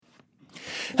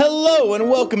Hello and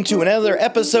welcome to another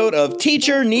episode of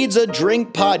Teacher Needs a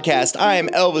Drink podcast. I am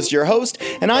Elvis, your host,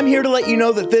 and I'm here to let you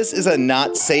know that this is a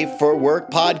not safe for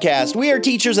work podcast. We are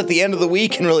teachers at the end of the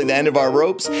week and really the end of our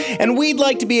ropes, and we'd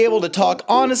like to be able to talk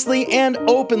honestly and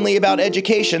openly about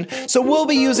education, so we'll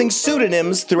be using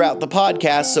pseudonyms throughout the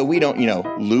podcast so we don't,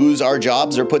 lose our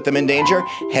jobs or put them in danger,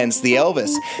 hence the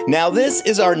Elvis. Now, this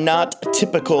is our not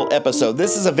typical episode.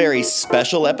 This is a very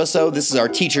special episode. This is our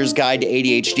Teacher's Guide to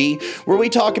ADHD, where we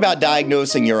talk about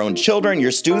diagnosing your own children,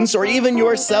 your students, or even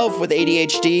yourself with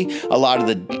ADHD, a lot of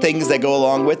the things that go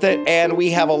along with it, and we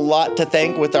have a lot to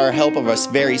thank with our help of a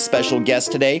very special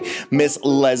guest today, Miss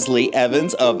Leslie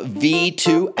Evans of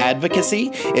V2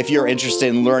 Advocacy. If you're interested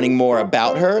in learning more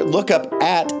about her, look up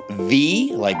at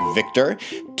V, like Victor,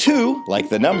 2, like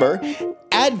the number,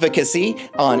 Advocacy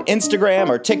on Instagram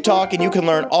or TikTok, and you can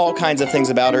learn all kinds of things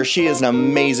about her. She is an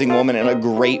amazing woman and a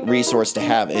great resource to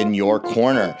have in your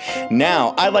corner.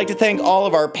 Now, I'd like to thank all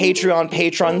of our Patreon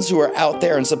patrons who are out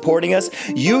there and supporting us.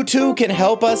 You too can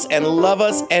help us and love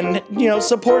us and,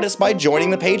 support us by joining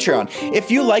the Patreon.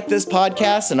 If you like this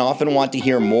podcast and often want to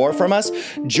hear more from us,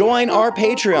 join our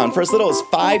Patreon. For as little as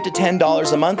 $5 to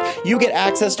 $10 a month, you get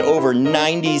access to over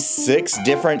 96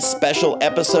 different special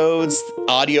episodes,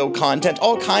 audio content,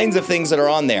 all kinds of things that are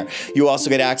on there. You also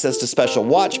get access to special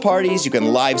watch parties. You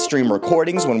can live stream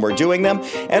recordings when we're doing them.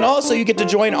 And also you get to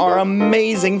join our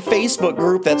amazing Facebook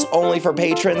group that's only for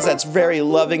patrons. That's very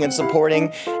loving and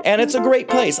supporting. And it's a great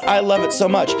place. I love it so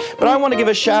much. But I want to give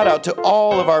a shout out to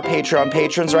all of our Patreon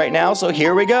patrons right now. So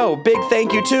here we go. Big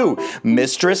thank you to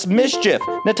Mistress Mischief,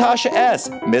 Natasha S.,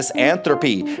 Miss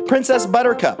Anthropy, Princess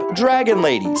Buttercup, Dragon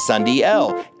Lady, Sunday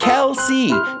L., Kel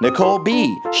C., Nicole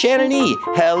B., Shannon E.,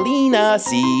 Helena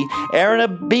C.,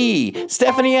 Aaron B.,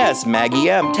 Stephanie S., Maggie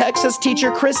M., Texas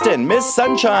Teacher Kristen, Miss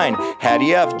Sunshine,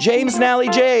 Hattie F., James Nally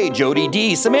J., Jody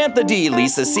D., Samantha D.,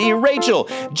 Lisa C., Rachel,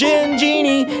 Jen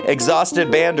Jeannie, Exhausted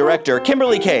Band Director,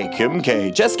 Kimberly K., Kim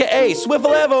K., Jessica A.,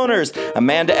 Swiffle Ev Owners,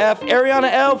 Amanda F.,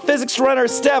 Ariana L., Physics Runner,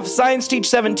 Steph, Science Teach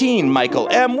 17, Michael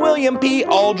M., William P.,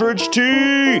 Aldridge T.,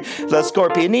 The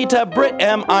Scorpionita, Britt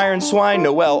M., Iron Swine,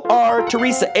 Noel R.,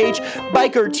 Teresa H.,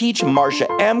 Biker Teach, Marsha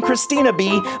M., Christina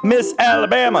B., Miss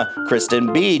Alabama,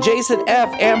 Kristen B., Jason F.,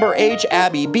 Amber H.,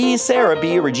 Abby B., Sarah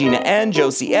B., Regina N.,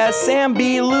 Josie S., Sam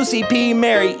B., Lucy P.,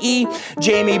 Mary E.,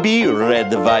 Jamie B., Red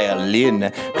the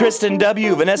Violin, Kristen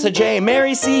W., Vanessa J.,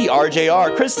 Mary C.,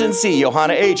 RJR, Kristen C.,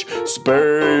 Johanna H.,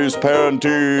 Space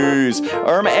Panties,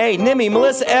 Irma A., Nimmy,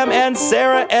 Melissa M., and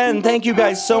Sarah N. Thank you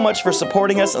guys so much for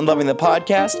supporting us and loving the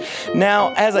podcast.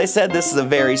 Now, as I said, this is a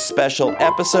very special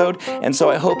episode, and so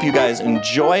I hope you guys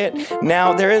enjoy it.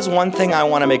 Now, there is one thing I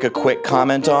want to make a quick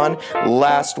comment on.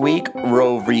 Last week,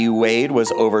 Roe v. Wade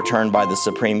was overturned by the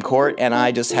Supreme Court, and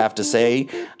I just have to say,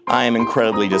 I am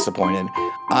incredibly disappointed.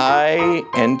 I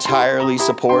entirely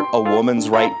support a woman's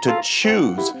right to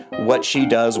choose what she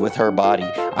does with her body.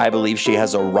 I believe she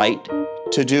has a right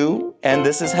to do, and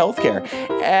this is healthcare.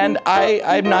 And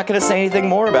I'm not going to say anything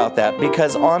more about that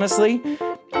because honestly,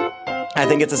 I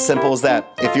think it's as simple as that.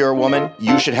 If you're a woman,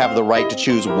 you should have the right to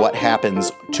choose what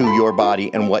happens to your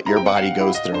body and what your body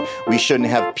goes through. We shouldn't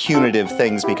have punitive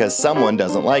things because someone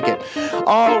doesn't like it.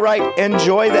 All right,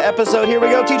 enjoy the episode. Here we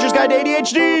go. Teacher's Guide to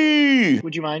ADHD.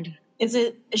 Would you mind?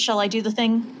 Shall I do the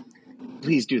thing?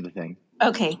 Please do the thing.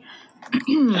 Okay.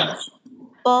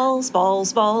 Balls,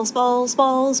 balls, balls, balls,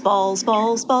 balls, balls,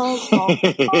 balls, balls,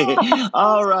 balls.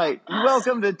 All right.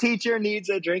 Welcome to Teacher Needs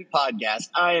a Drink podcast.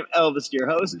 I am Elvis, your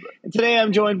host, and today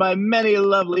I'm joined by many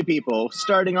lovely people,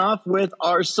 starting off with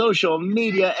our social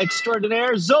media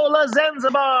extraordinaire, Zola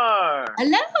Zanzibar.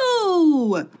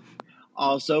 Hello.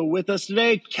 Also with us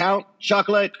today, Count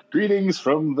Chocolate. Greetings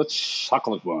from the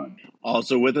chocolate one.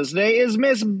 Also with us today is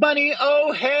Miss Bunny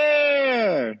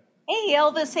O'Hare. Hey,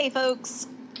 Elvis. Hey, folks.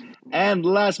 And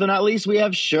last but not least, we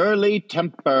have Shirley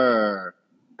Temper.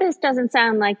 This doesn't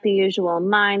sound like the usual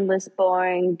mindless,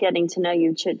 boring, getting to know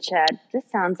you chit-chat. This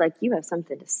sounds like you have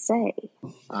something to say.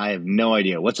 I have no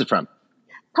idea. What's it from?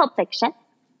 Pulp Fiction.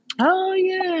 Oh,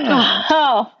 yeah.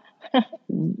 Oh.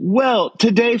 Well,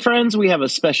 today, friends, we have a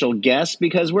special guest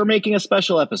because we're making a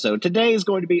special episode. Today is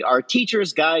going to be our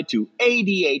Teacher's Guide to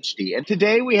ADHD. And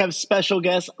today we have special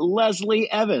guest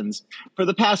Leslie Evans. For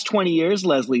the past 20 years,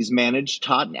 Leslie's managed,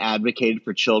 taught, and advocated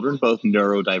for children, both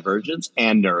neurodivergent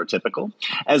and neurotypical.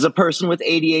 As a person with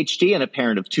ADHD and a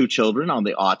parent of 2 children on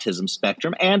the autism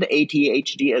spectrum and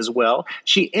ADHD as well,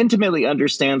 she intimately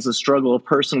understands the struggle a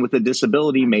person with a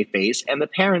disability may face and the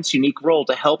parent's unique role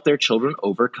to help their children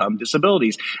overcome disabilities.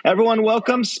 Everyone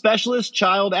welcome specialist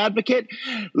child advocate,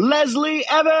 Leslie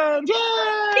Evans.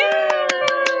 Yay!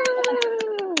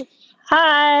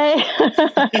 Hi.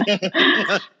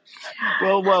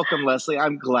 Well, welcome, Leslie.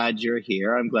 I'm glad you're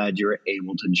here. I'm glad you're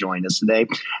able to join us today.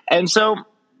 And so,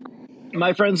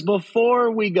 my friends, before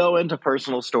we go into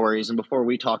personal stories and before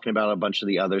we talk about a bunch of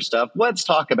the other stuff, let's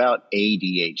talk about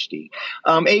ADHD.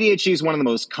 ADHD is one of the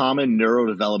most common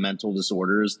neurodevelopmental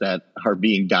disorders that are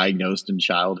being diagnosed in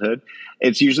childhood.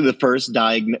 It's usually first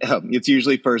diagnosed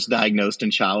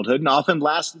in childhood and often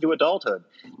lasts into adulthood.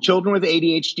 Children with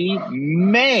ADHD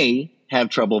may have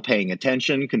trouble paying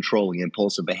attention, controlling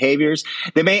impulsive behaviors.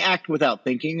 They may act without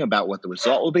thinking about what the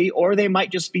result will be, or they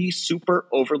might just be super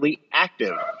overly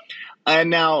active. And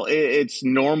now it's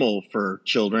normal for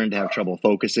children to have trouble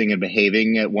focusing and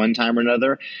behaving at one time or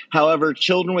another. However,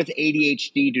 children with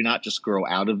ADHD do not just grow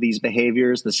out of these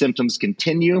behaviors. The symptoms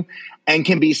continue and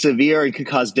can be severe and can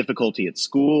cause difficulty at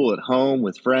school, at home,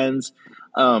 with friends.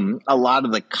 A lot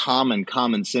of the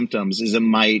common symptoms is it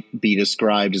might be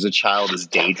described as a child is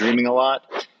daydreaming a lot.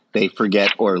 They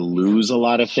forget or lose a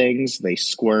lot of things. They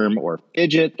squirm or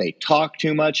fidget. They talk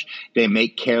too much. They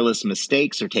make careless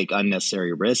mistakes or take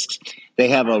unnecessary risks. They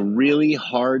have a really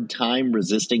hard time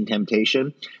resisting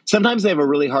temptation. Sometimes they have a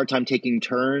really hard time taking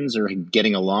turns or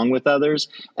getting along with others.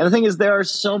 And the thing is, there are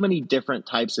so many different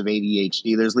types of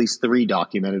ADHD. There's at least 3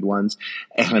 documented ones.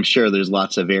 And I'm sure there's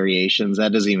lots of variations.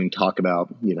 That doesn't even talk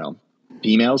about,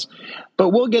 females. But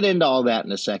we'll get into all that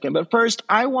in a second. But first,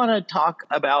 I want to talk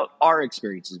about our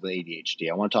experiences with ADHD.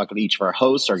 I want to talk with each of our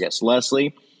hosts, our guest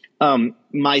Leslie.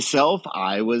 Myself,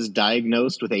 I was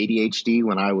diagnosed with ADHD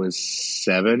when I was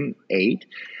 7, 8,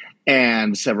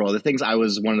 and several other things. I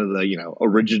was one of the,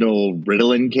 original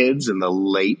Ritalin kids in the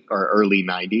late or early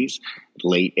 90s,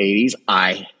 late 80s.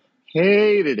 I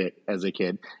hated it as a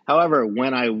kid. However,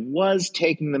 when I was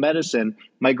taking the medicine,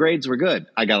 my grades were good.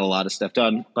 I got a lot of stuff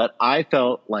done, but I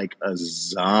felt like a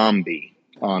zombie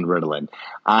on Ritalin.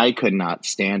 I could not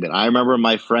stand it. I remember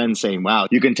my friend saying, wow,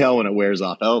 you can tell when it wears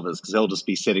off Elvis because he'll just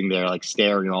be sitting there like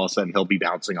staring and all of a sudden he'll be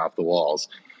bouncing off the walls.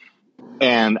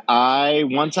 And I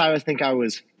think I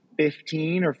was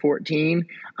 15 or 14,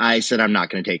 I said, I'm not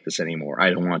going to take this anymore.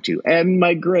 I don't want to. And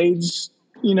my grades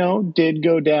did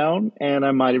go down, and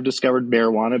I might have discovered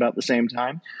marijuana about the same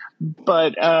time.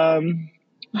 But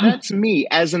that's me.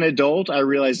 As an adult, I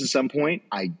realized at some point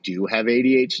I do have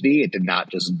ADHD. It did not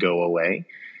just go away.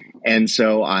 And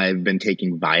so I've been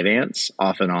taking Vyvanse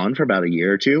off and on for about a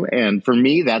year or two. And for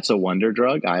me, that's a wonder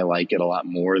drug. I like it a lot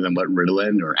more than what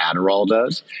Ritalin or Adderall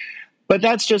does. But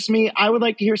that's just me. I would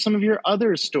like to hear some of your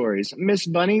other stories. Miss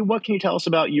Bunny, what can you tell us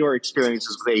about your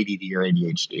experiences with ADD or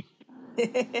ADHD?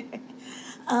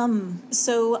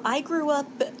 So I grew up,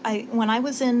 when I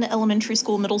was in elementary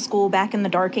school, middle school, back in the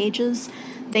dark ages,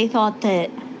 they thought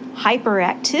that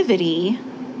hyperactivity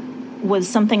was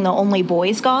something that only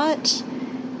boys got.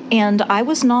 And I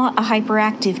was not a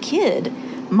hyperactive kid.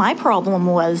 My problem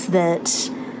was that,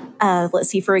 let's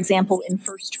see, for example, in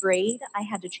first grade, I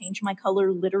had to change my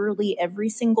color literally every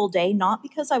single day, not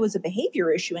because I was a behavior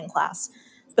issue in class,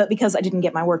 but because I didn't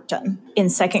get my work done. In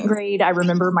second grade, I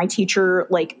remember my teacher,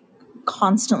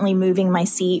 constantly moving my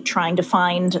seat, trying to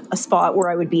find a spot where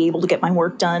I would be able to get my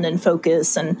work done and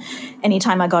focus. And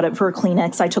anytime I got up for a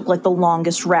Kleenex, I took the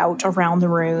longest route around the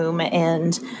room.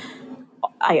 And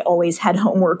I always had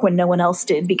homework when no one else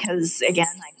did because, again,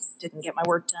 I didn't get my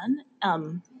work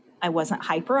done. I wasn't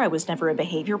hyper. I was never a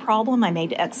behavior problem. I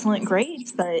made excellent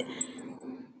grades, but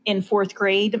in fourth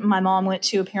grade, my mom went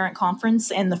to a parent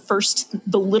conference, and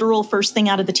the literal first thing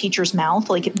out of the teacher's mouth,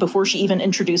 before she even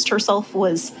introduced herself,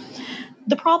 was,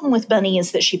 the problem with Bunny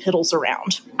is that she piddles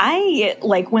around.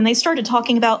 When they started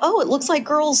talking about, it looks like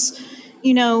girls,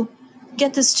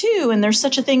 get this too, and there's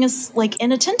such a thing as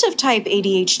inattentive type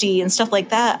ADHD and stuff like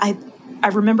that. I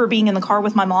remember being in the car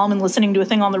with my mom and listening to a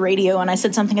thing on the radio, and I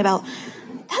said something about,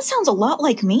 that sounds a lot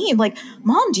like me.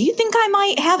 Mom, do you think I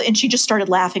might have? And she just started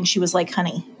laughing. She was like,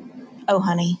 honey,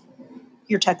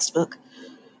 your textbook.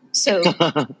 So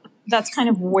that's kind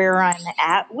of where I'm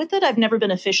at with it. I've never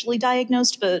been officially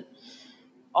diagnosed, but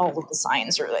all of the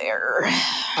signs are there.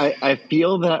 I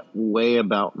feel that way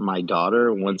about my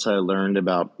daughter once I learned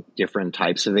about different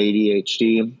types of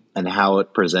ADHD and how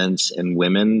it presents in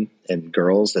women and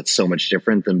girls that's so much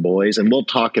different than boys. And we'll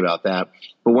talk about that.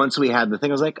 But once we had the thing,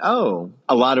 I was like,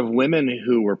 a lot of women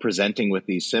who were presenting with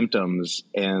these symptoms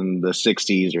in the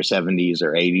 60s or 70s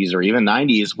or 80s or even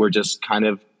 90s were just kind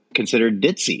of considered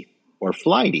ditzy or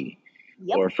flighty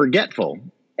or forgetful.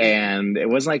 And it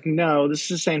was like, no, this is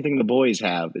the same thing the boys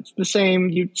have. It's the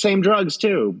same drugs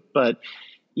too. But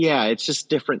yeah, it's just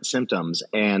different symptoms.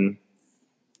 And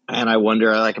I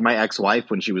wonder, my ex-wife,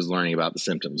 when she was learning about the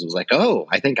symptoms, was like,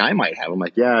 I think I might have. I'm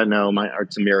like, yeah, no,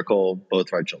 it's a miracle. Both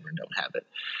of our children don't have it.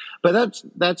 But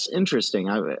that's interesting.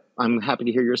 I'm happy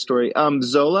to hear your story.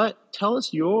 Zola, tell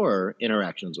us your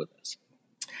interactions with this.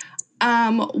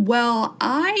 Well,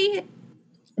 I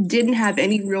didn't have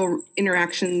any real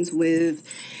interactions with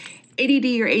ADD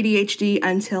or ADHD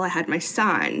until I had my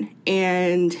son.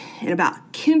 And in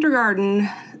about kindergarten,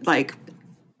 like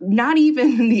not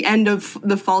even the end of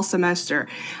the fall semester,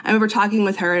 I remember talking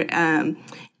with her,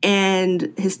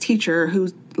 and his teacher,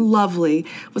 who's lovely,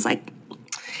 was like,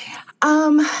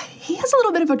 he has a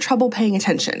little bit of a trouble paying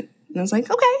attention. And I was like,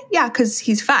 okay, yeah, because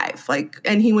he's 5,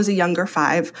 and he was a younger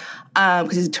 5,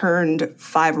 because he turned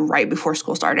 5 right before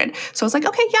school started. So I was like,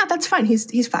 okay, yeah, that's fine.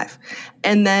 He's 5.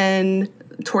 And then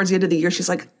towards the end of the year, she's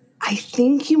like, I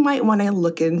think you might want to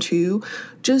look into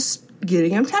just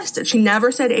getting him tested. She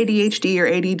never said ADHD or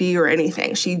ADD or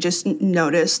anything. She just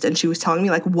noticed, and she was telling me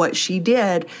like what she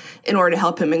did in order to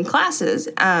help him in classes,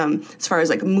 as far as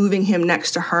like moving him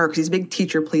next to her, because he's a big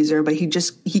teacher pleaser, but he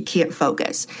can't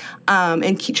focus,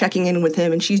 and keep checking in with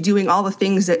him. And she's doing all the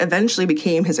things that eventually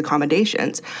became his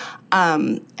accommodations.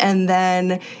 And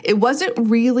then it wasn't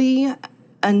really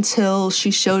until she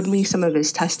showed me some of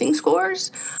his testing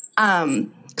scores,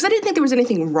 because I didn't think there was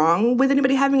anything wrong with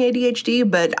anybody having ADHD,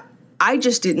 but I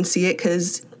just didn't see it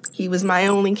because he was my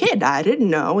only kid. I didn't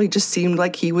know. It just seemed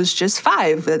like he was just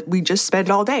 5, that we just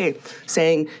spent all day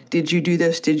saying, did you do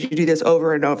this? Did you do this,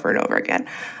 over and over and over again?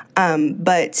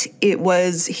 But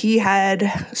he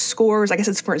had scores, I guess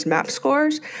it's for his MAP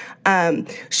scores.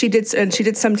 She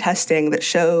did some testing that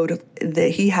showed that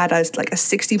he had a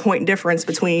 60-point difference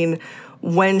between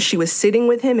when she was sitting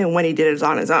with him and when he did it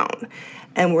on his own.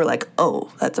 And we're like, oh,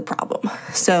 that's a problem.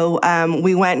 So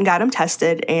we went and got him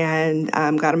tested and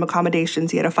got him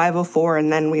accommodations. He had a 504,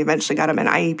 and then we eventually got him an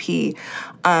IEP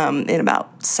in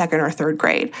about 2nd or 3rd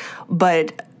grade.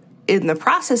 But in the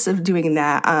process of doing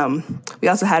that, we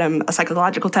also had him a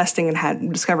psychological testing and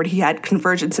had discovered he had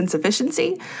convergence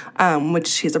insufficiency,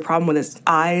 which he has a problem with his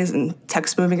eyes and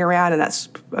text moving around, and that's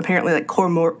apparently like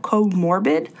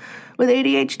comorbid with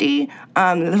ADHD.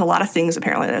 There's a lot of things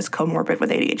apparently that's comorbid with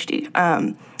ADHD.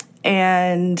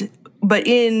 But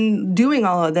in doing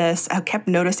all of this, I kept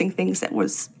noticing things that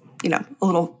was, a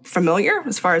little familiar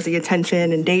as far as the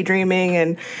attention and daydreaming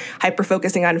and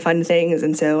hyper-focusing on fun things.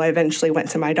 And so I eventually went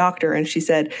to my doctor, and she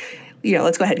said,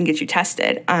 let's go ahead and get you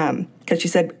tested. Because she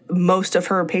said most of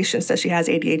her patients that she has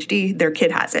ADHD, their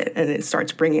kid has it, and it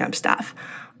starts bringing up stuff.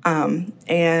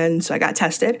 And so I got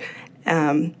tested.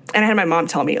 And I had my mom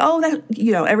tell me, that,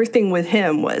 everything with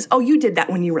him was, you did that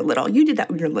when you were little. You did that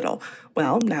when you were little.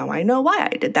 Well, now I know why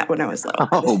I did that when I was little.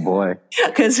 Oh, boy.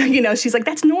 Because, she's like,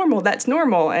 that's normal. That's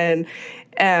normal. And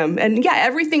yeah,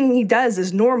 everything he does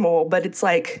is normal, but it's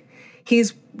like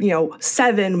he's,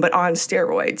 7, but on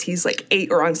steroids. He's like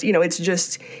 8 or on, it's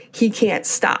just, he can't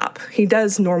stop. He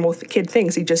does normal kid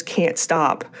things. He just can't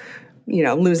stop,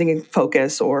 losing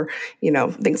focus or,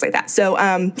 things like that. So,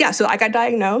 so I got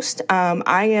diagnosed.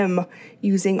 I am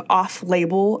using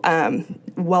off-label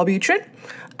Wellbutrin,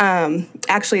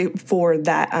 actually for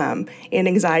that and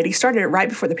anxiety. Started it right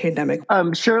before the pandemic.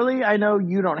 Shirley, I know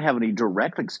you don't have any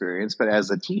direct experience, but as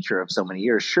a teacher of so many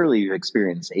years, surely you've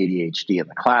experienced ADHD in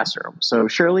the classroom. So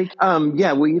Shirley,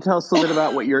 will you tell us a little bit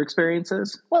about what your experience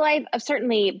is? Well, I've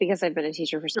certainly, because I've been a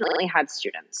teacher for certainly had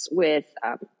students with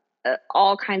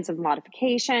all kinds of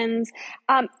modifications.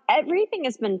 Everything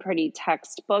has been pretty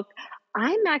textbook.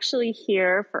 I'm actually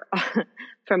here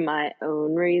for my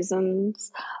own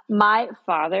reasons. My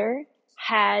father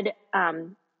has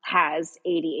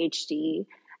ADHD,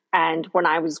 and when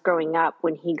I was growing up,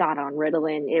 when he got on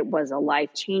Ritalin, it was a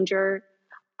life changer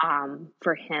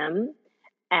for him,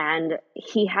 and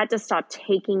he had to stop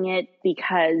taking it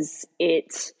because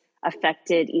it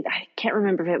affected I can't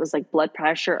remember if it was like blood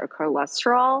pressure or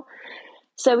cholesterol.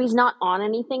 So he's not on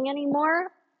anything anymore.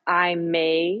 I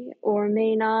may or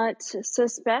may not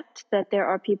suspect that there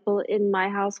are people in my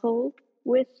household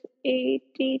with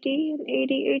ADD and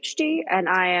ADHD, and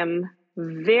I am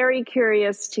very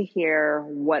curious to hear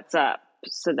what's up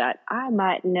so that I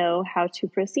might know how to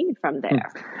proceed from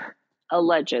there.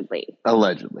 Allegedly.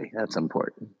 That's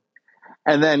important.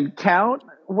 And then, Count,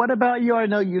 what about you? I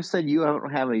know you said you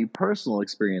don't have any personal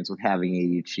experience with having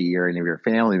ADHD or any of your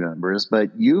family members,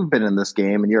 but you've been in this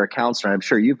game and you're a counselor. I'm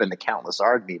sure you've been to countless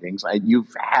ARD meetings.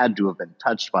 You've had to have been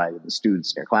touched by the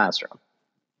students in your classroom.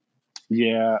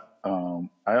 Yeah,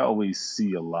 I always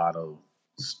see a lot of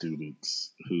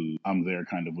students who I'm there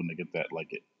kind of when they get that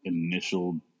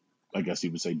initial, I guess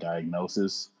you would say,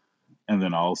 diagnosis. And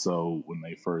then also when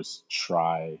they first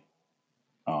try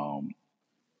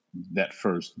that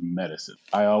first medicine.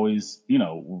 I always,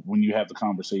 when you have the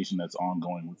conversation that's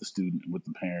ongoing with the student, with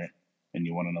the parent, and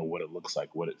you want to know what it looks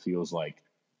like, what it feels like,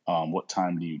 what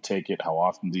time do you take it, how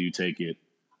often do you take it,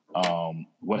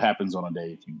 what happens on a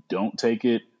day if you don't take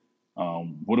it,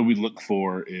 what do we look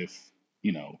for if,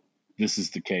 this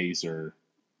is the case, or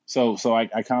so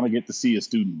I kind of get to see a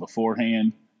student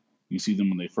beforehand. You see them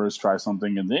when they first try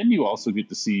something, and then you also get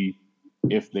to see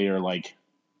if they are like,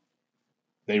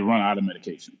 they run out of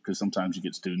medication, because sometimes you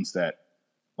get students that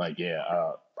like,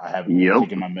 I haven't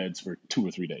taken my meds for 2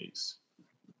 or 3 days,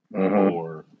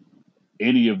 or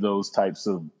any of those types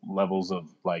of levels of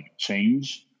like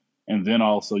change. And then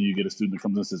also you get a student that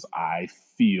comes and says, I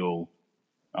feel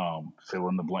fill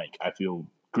in the blank. I feel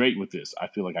great with this. I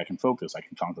feel like I can focus. I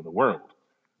can conquer the world.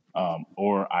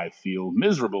 Or I feel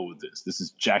miserable with this. This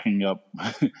is jacking up.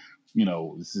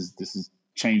 This is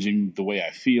changing the way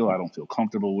I feel. I don't feel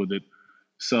comfortable with it.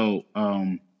 So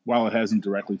while it hasn't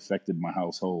directly affected my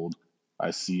household,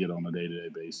 I see it on a day-to-day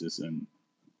basis in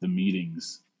the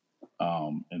meetings.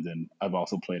 And then I've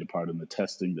also played a part in the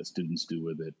testing that students do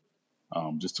with it,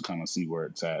 just to kind of see where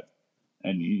it's at.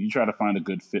 And you try to find a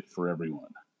good fit for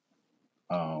everyone.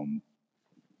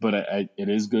 But it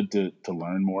is good to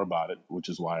learn more about it, which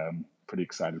is why I'm pretty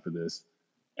excited for this.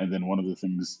 And then one of the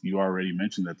things you already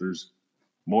mentioned, that there's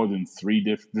more than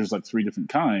there's like 3 different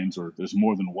kinds, or there's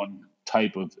more than one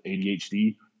type of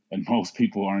ADHD, and most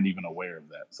people aren't even aware of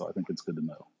that. So I think it's good to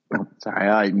know. Oh, sorry,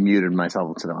 I muted myself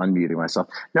instead of unmuting myself.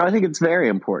 No, I think it's very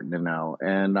important to know,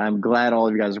 and I'm glad all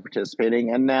of you guys are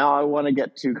participating. And now I want to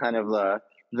get to kind of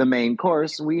the main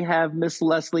course. We have Miss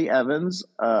Leslie Evans,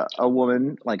 a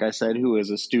woman, like I said, who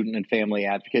is a student and family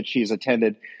advocate. She's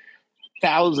attended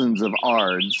thousands of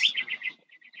ARDs.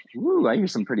 Ooh, I hear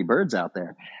some pretty birds out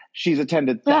there. She's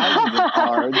attended thousands of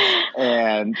ARDs,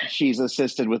 and she's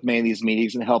assisted with many of these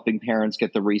meetings and helping parents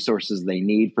get the resources they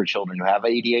need for children who have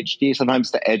ADHD,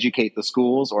 sometimes to educate the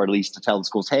schools, or at least to tell the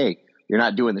schools, hey, you're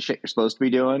not doing the shit you're supposed to be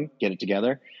doing, get it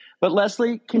together. But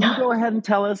Leslie, can you go ahead and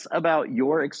tell us about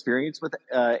your experience with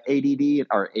ADD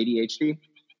or ADHD?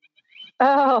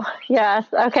 Oh, yes.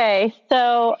 Okay.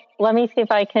 So let me see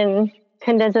if I can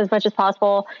condense as much as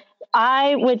possible.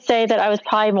 I would say that I was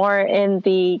probably more in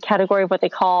the category of what they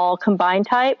call combined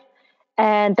type.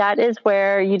 And that is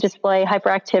where you display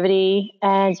hyperactivity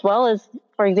as well as,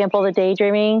 for example, the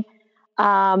daydreaming.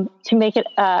 To make it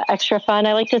extra fun,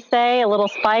 I like to say, a little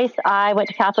spice. I went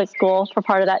to Catholic school for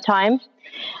part of that time.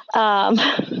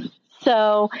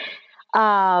 So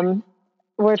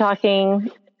we're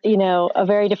talking, a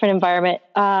very different environment.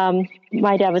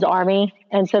 My dad was Army,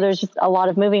 and so there's just a lot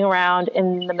of moving around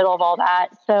in the middle of all that.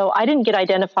 So I didn't get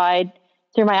identified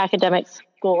through my academic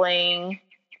schooling.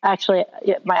 Actually,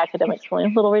 my academic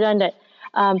schooling, a little redundant,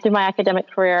 through my academic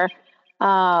career.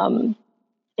 In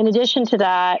addition to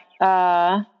that,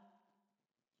 I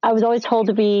was always told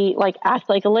to be act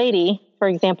like a lady, for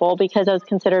example, because I was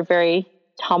considered very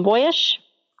tomboyish.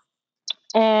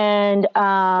 And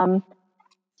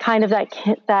kind of that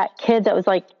kid that was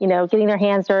getting their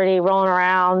hands dirty, rolling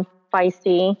around,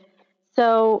 feisty.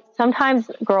 So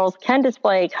sometimes girls can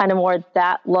display kind of more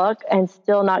that look and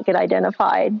still not get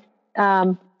identified.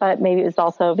 But maybe it was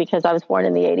also because I was born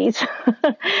in the 80s.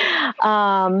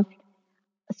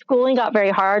 Schooling got very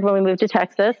hard when we moved to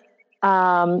Texas.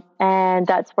 And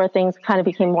that's where things kind of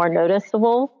became more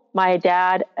noticeable. My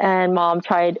dad and mom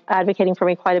tried advocating for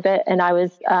me quite a bit, and I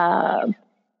was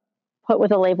put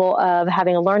with a label of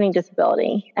having a learning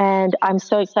disability. And I'm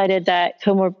so excited that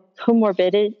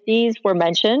comorbidities were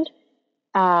mentioned.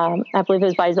 I believe it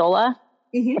was Bizola,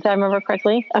 if I remember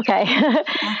correctly. Okay.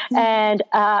 And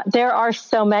there are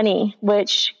so many,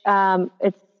 which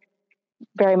it's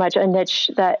very much a niche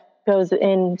that goes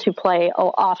into play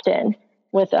often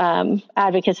with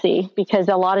advocacy, because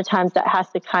a lot of times that has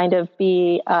to kind of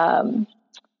be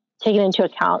taken into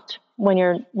account when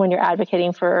you're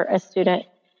advocating for a student.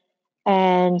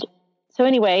 And so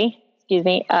anyway,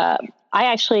 I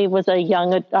actually was not a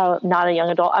young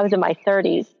adult. I was in my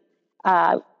 30s.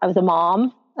 I was a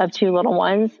mom of 2 little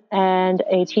ones and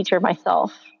a teacher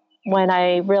myself when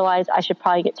I realized I should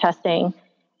probably get testing.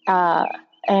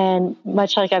 And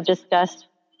much like I've discussed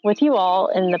with you all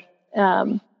in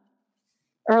the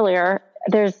earlier,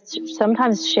 there's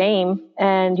sometimes shame,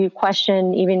 and you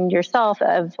question even yourself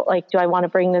of do I want to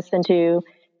bring this into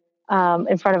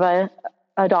in front of a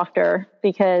doctor,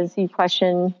 because you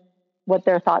question what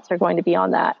their thoughts are going to be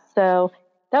on that. So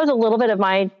that was a little bit of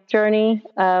my journey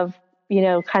of,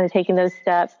 kind of taking those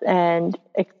steps, and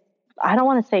I don't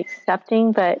want to say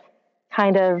accepting, but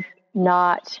kind of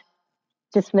not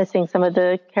dismissing some of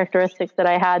the characteristics that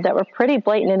I had that were pretty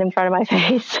blatant and in front of my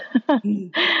face.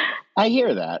 I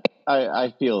hear that.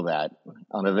 I feel that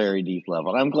on a very deep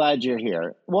level. I'm glad you're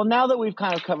here. Well, now that we've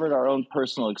kind of covered our own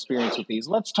personal experience with these,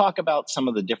 let's talk about some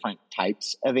of the different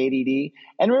types of ADD.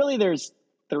 And really, there's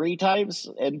 3 types,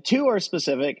 and 2 are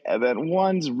specific, and then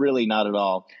one's really not at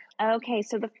all. Okay,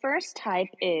 so the first type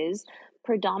is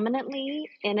predominantly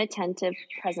inattentive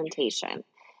presentation.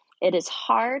 It is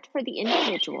hard for the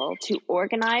individual to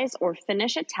organize or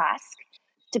finish a task,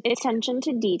 to pay attention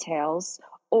to details,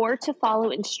 or to follow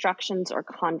instructions or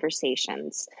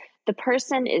conversations. The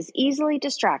person is easily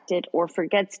distracted or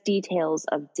forgets details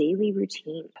of daily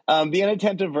routine. The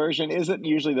inattentive version isn't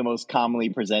usually the most commonly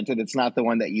presented. It's not the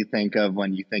one that you think of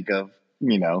when you think of,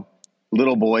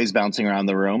 little boys bouncing around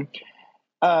the room.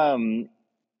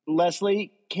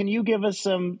 Leslie, can you give us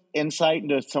some insight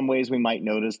into some ways we might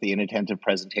notice the inattentive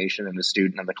presentation in the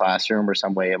student in the classroom, or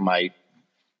some way it might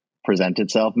present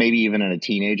itself, maybe even in a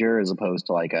teenager as opposed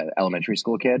to like an elementary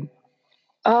school kid?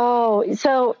 Oh,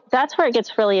 so that's where it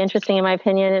gets really interesting, in my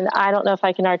opinion. And I don't know if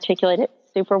I can articulate it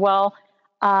super well.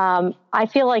 I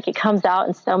feel like it comes out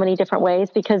in so many different ways,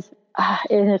 because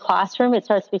in the classroom, it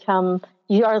starts to become,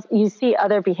 you see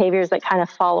other behaviors that kind of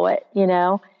follow it,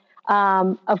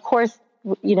 Of course,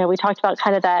 we talked about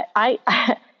kind of that.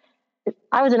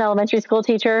 I was an elementary school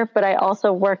teacher, but I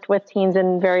also worked with teens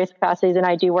in various capacities, and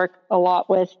I do work a lot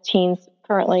with teens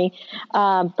currently.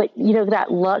 But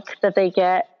that look that they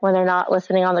get when they're not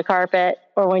listening on the carpet,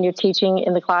 or when you're teaching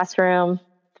in the classroom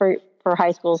for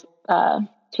high school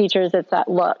teachers, it's that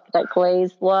look, that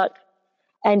glazed look.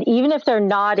 And even if they're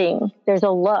nodding, there's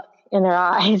a look in their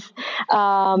eyes.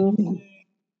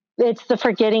 It's the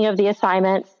forgetting of the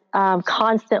assignments,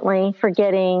 constantly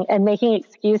forgetting and making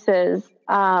excuses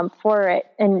for it.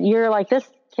 And you're like, this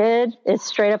kid is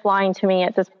straight up lying to me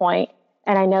at this point,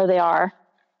 and I know they are.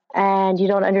 And you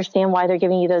don't understand why they're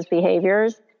giving you those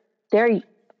behaviors. They're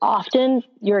often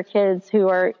your kids who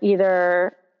are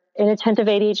either inattentive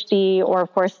ADHD, or,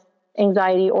 of course,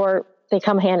 anxiety, or they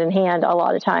come hand in hand a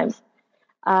lot of times.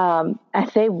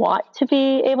 If they want to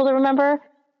be able to remember,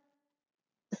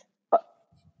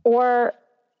 or,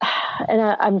 and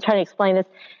I'm trying to explain this,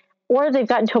 or they've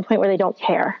gotten to a point where they don't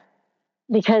care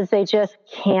because they just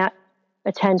can't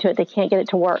attend to it. They can't get it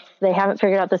to work. They haven't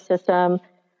figured out the system.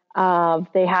 They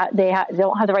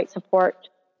don't have the right support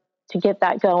to get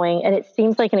that going. And it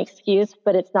seems like an excuse,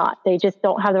 but it's not. They just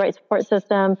don't have the right support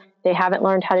system. They haven't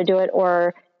learned how to do it,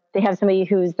 or they have somebody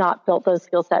who's not built those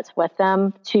skill sets with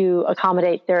them to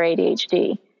accommodate their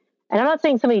ADHD. And I'm not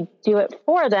saying somebody do it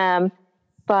for them,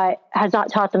 but has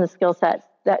not taught them the skill sets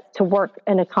that to work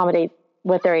and accommodate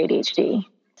with their ADHD.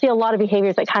 See a lot of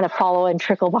behaviors that kind of follow and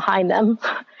trickle behind them,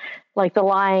 like the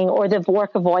lying or the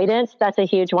work avoidance. That's a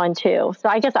huge one too. So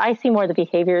I guess I see more of the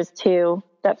behaviors too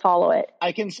that follow it.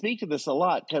 I can speak to this a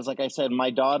lot because, like I said, my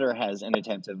daughter has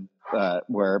inattentive,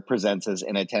 where it presents as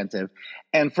inattentive.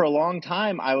 And for a long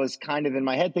time, I was kind of in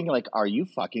my head thinking, like, are you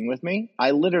fucking with me? I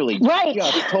literally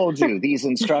just told you these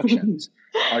instructions.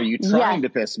 Are you trying to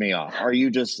piss me off? Are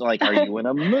you just like, are you in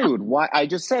a mood? Why? I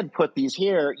just said, put these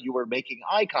here. You were making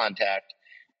eye contact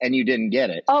and you didn't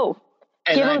get it. Oh,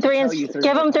 and give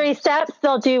them 3 steps.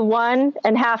 They'll do one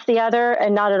and half the other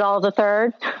and not at all the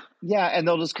third. Yeah, and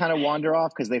they'll just kind of wander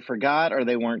off because they forgot or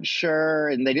they weren't sure,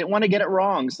 and they didn't want to get it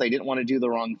wrong, so they didn't want to do the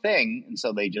wrong thing, and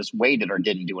so they just waited or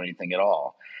didn't do anything at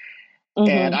all.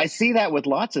 Mm-hmm. And I see that with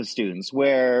lots of students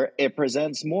where it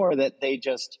presents more that they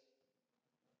just,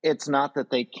 it's not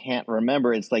that they can't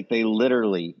remember, it's like they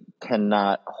literally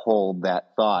cannot hold that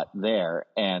thought there.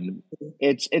 And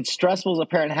it's stressful as a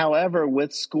parent. However,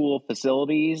 with school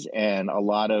facilities and a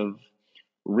lot of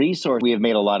resource, we have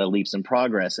made a lot of leaps in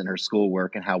progress in her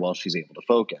schoolwork and how well she's able to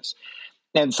focus.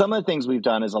 And some of the things we've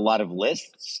done is a lot of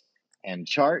lists and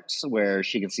charts where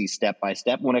she can see step by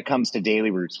step. When it comes to daily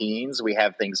routines, we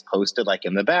have things posted like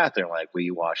in the bathroom, like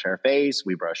we wash our face,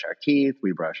 we brush our teeth,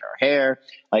 we brush our hair,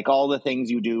 like all the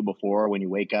things you do before when you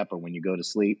wake up or when you go to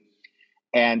sleep.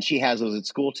 And she has those at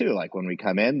school too. Like when we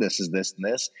come in, this is this and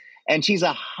this. And she's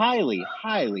a highly,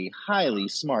 highly, highly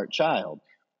smart child.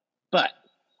 But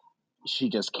she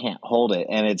just can't hold it.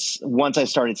 And it's once I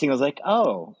started seeing, I was like,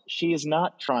 oh, she is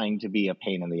not trying to be a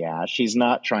pain in the ass. She's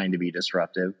not trying to be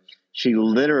disruptive. She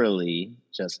literally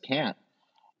just can't.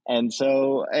 And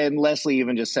so, and Leslie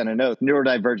even just sent a note,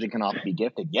 neurodivergent can often be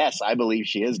gifted. Yes, I believe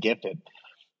she is gifted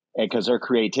because her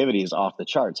creativity is off the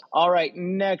charts. All right,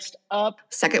 next up.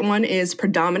 Second one is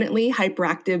predominantly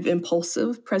hyperactive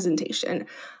impulsive presentation.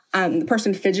 The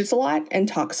person fidgets a lot and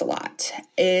talks a lot.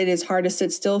 It is hard to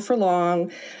sit still for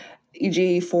long,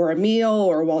 e.g. for a meal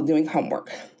or while doing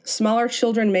homework. Smaller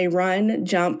children may run,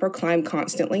 jump, or climb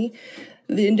constantly.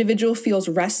 The individual feels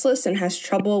restless and has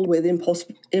trouble with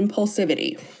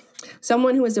impulsivity.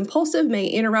 Someone who is impulsive may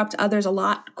interrupt others a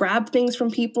lot, grab things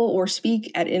from people, or speak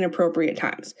at inappropriate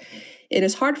times. It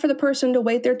is hard for the person to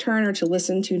wait their turn or to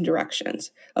listen to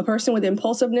directions. A person with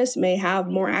impulsiveness may have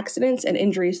more accidents and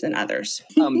injuries than others.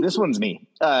 This one's me.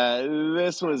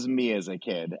 This was me as a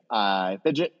kid.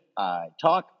 Fidget,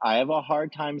 talk. I have a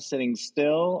hard time sitting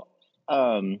still.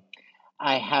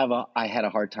 I had a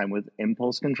hard time with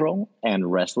impulse control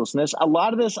and restlessness. A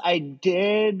lot of this I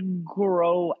did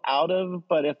grow out of,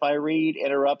 but if I read,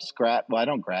 interrupts, I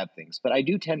don't grab things, but I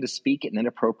do tend to speak at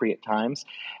inappropriate times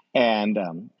and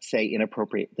say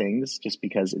inappropriate things just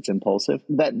because it's impulsive.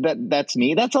 That's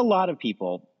me. That's a lot of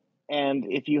people. And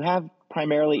if you have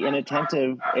primarily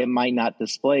inattentive, it might not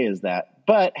display as that.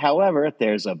 But however,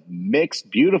 there's a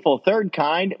mixed, beautiful third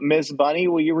kind. Miss Bunny,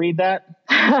 will you read that?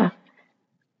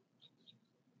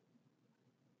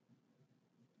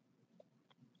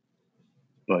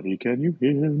 Buddy, can you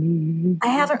hear me? I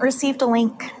haven't received a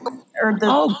link. Or the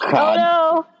Oh, God.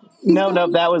 Oh, no.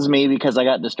 No, that was me because I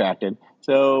got distracted.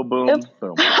 So, boom, Oops.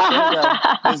 boom. There you go.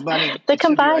 Ms. Bunny, The it should be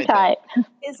combined right there. type.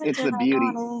 Isn't It's it the beauty.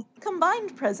 ironic?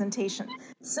 Combined presentation.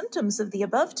 Symptoms of the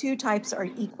above two types are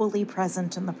equally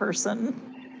present in the person.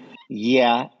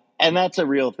 Yeah, and that's a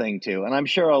real thing, too. And I'm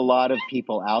sure a lot of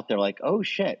people out there are like, oh,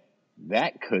 shit,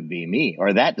 that could be me,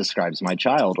 or that describes my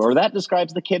child, or that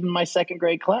describes the kid in my second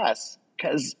grade class,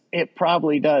 because it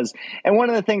probably does. And one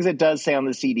of the things it does say on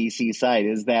the CDC site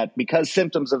is that because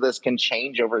symptoms of this can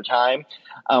change over time,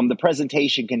 the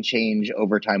presentation can change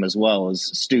over time as well as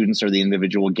students or the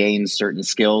individual gains certain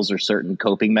skills or certain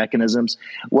coping mechanisms,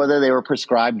 whether they were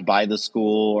prescribed by the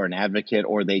school or an advocate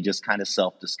or they just kind of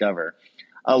self-discover.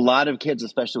 A lot of kids,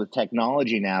 especially with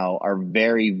technology now, are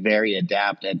very, very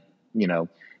adept at,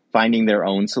 finding their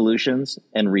own solutions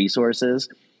and resources.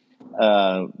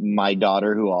 My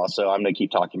daughter, who also, I'm going to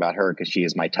keep talking about her because she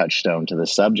is my touchstone to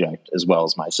this subject as well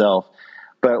as myself.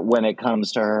 But when it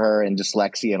comes to her and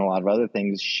dyslexia and a lot of other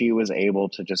things, she was able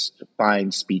to just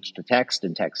find speech to text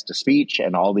and text to speech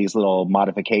and all these little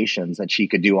modifications that she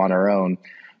could do on her own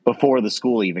before the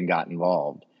school even got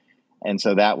involved. And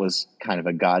so that was kind of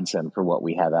a godsend for what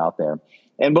we have out there.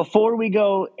 And before we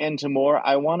go into more,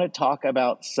 I want to talk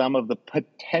about some of the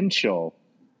potential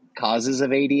causes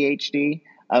of ADHD.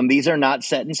 These are not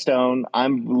set in stone.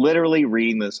 I'm literally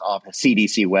reading this off a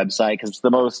CDC website because it's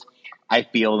the most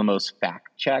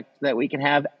fact-checked that we can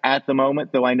have at the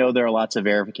moment, though I know there are lots of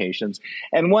verifications.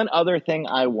 And one other thing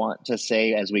I want to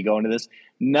say as we go into this,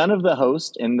 none of the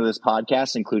hosts in this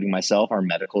podcast, including myself, are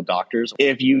medical doctors.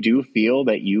 If you do feel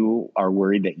that you are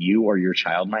worried that you or your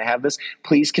child might have this,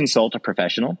 please consult a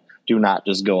professional. Do not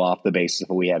just go off the basis of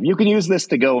what we have. You can use this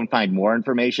to go and find more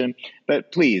information,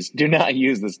 but please do not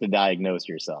use this to diagnose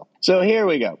yourself. So here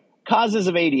we go. Causes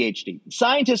of ADHD.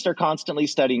 Scientists are constantly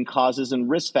studying causes and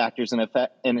risk factors in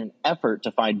an effort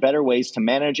to find better ways to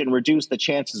manage and reduce the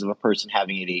chances of a person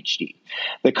having ADHD.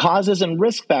 The causes and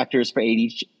risk factors for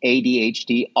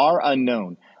ADHD are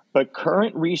unknown, but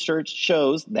current research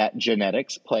shows that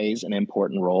genetics plays an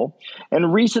important role,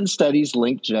 and recent studies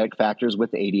link genetic factors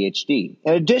with ADHD.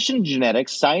 In addition to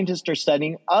genetics, scientists are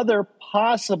studying other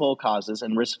possible causes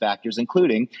and risk factors,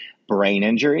 including brain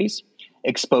injuries,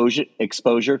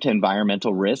 exposure to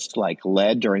environmental risks like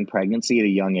lead during pregnancy at a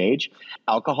young age,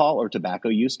 alcohol or tobacco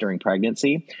use during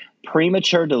pregnancy,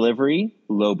 premature delivery,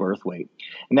 low birth weight.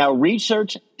 Now,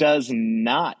 research does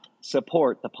not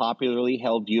support the popularly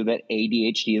held view that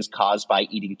ADHD is caused by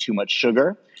eating too much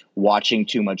sugar, watching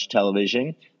too much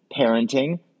television,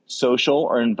 parenting, social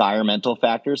or environmental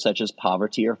factors such as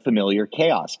poverty or familiar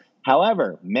chaos.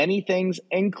 However, many things,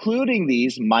 including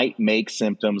these, might make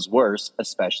symptoms worse,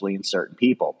 especially in certain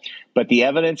people. But the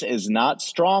evidence is not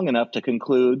strong enough to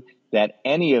conclude that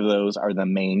any of those are the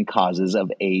main causes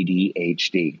of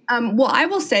ADHD. Well, I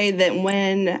will say that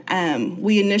when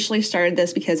we initially started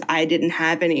this, because I didn't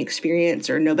have any experience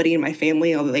or nobody in my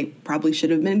family, although they probably should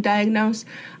have been diagnosed,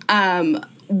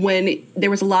 when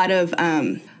there was a lot of,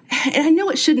 and I know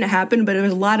it shouldn't have happened, but it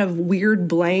was a lot of weird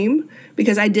blame,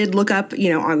 because I did look up, on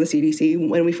the CDC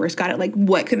when we first got it, like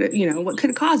what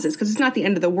could cause this? Because it's not the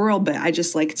end of the world, but I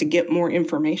just like to get more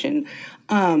information.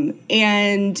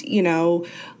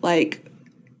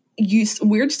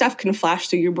 Weird stuff can flash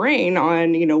through your brain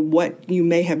on, what you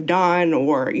may have done,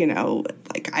 or,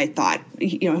 like I thought,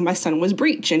 my son was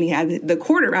breech and he had the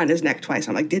cord around his neck twice.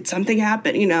 I'm like, did something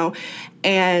happen?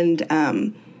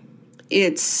 And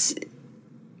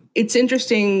it's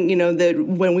interesting, that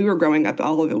when we were growing up,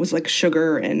 all of it was like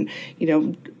sugar and,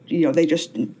 they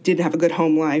just didn't have a good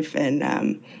home life.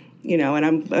 And And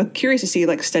I'm curious to see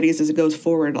like studies as it goes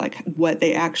forward, like what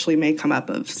they actually may come up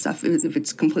of stuff, if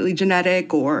it's completely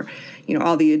genetic or,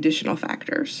 all the additional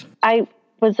factors. I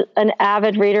was an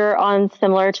avid reader on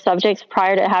similar subjects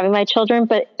prior to having my children,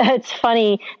 but it's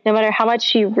funny, no matter how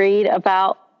much you read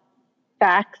about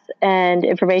facts and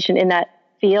information in that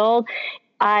field,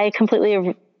 I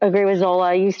completely agree with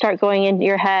Zola. You start going into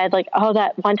your head like, oh,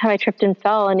 that one time I tripped and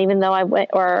fell, and even though I went,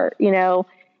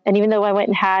 and even though I went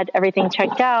and had everything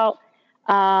checked out,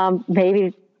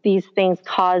 maybe these things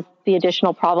caused the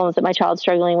additional problems that my child's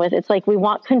struggling with. It's like we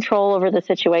want control over the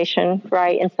situation,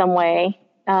 right, in some way.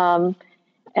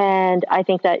 And I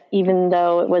think that even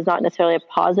though it was not necessarily a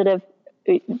positive,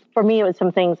 for me, it was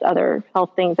some things, other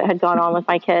health things that had gone on with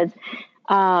my kids.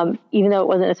 Even though it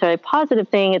wasn't necessarily a positive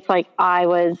thing, it's like I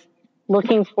was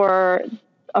looking for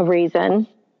a reason.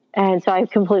 And so I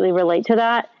completely relate to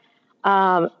that.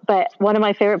 But one of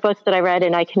my favorite books that I read,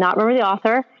 and I cannot remember the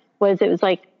author, it was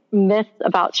like myths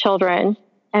about children.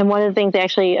 And one of the things they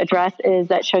actually address is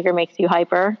that sugar makes you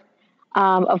hyper.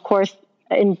 Of course,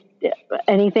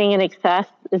 anything in excess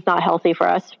is not healthy for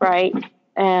us, right?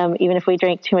 Even if we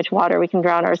drink too much water, we can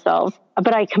drown ourselves.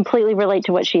 But I completely relate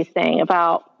to what she's saying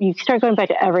about you start going back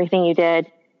to everything you did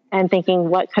and thinking,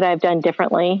 what could I have done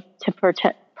differently to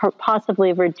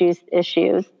possibly reduce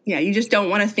issues? Yeah, you just don't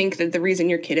want to think that the reason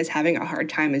your kid is having a hard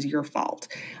time is your fault.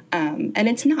 And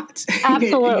it's not.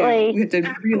 Absolutely. You have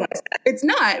to realize that. It's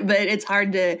not, but it's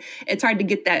hard to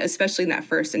get that, especially in that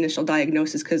first initial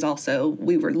diagnosis, because also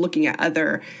we were looking at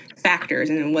other factors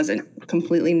and it wasn't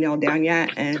completely nailed down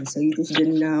yet. And so you just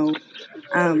didn't know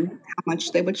how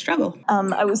much they would struggle.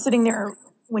 I was sitting there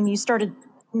when you started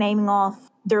naming off,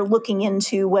 they're looking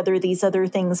into whether these other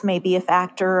things may be a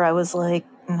factor. I was like,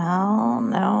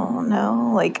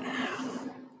 no. Like,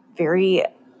 very,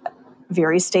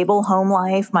 very stable home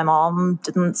life. My mom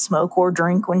didn't smoke or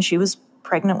drink when she was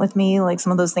pregnant with me, like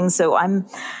some of those things. So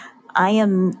I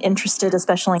am interested,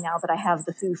 especially now that I have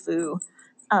the foo-foo.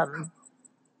 I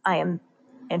am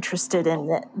interested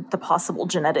in the possible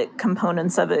genetic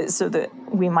components of it so that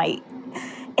we might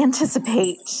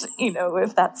anticipate,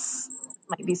 if that's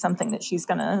might be something that she's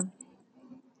going to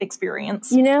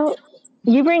experience.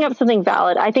 You bring up something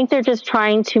valid. I think they're just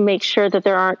trying to make sure that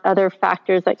there aren't other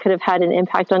factors that could have had an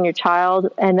impact on your child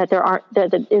and that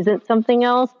that isn't something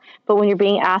else. But when you're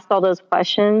being asked all those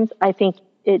questions, I think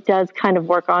it does kind of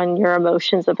work on your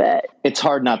emotions a bit. It's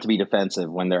hard not to be defensive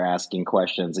when they're asking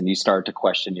questions and you start to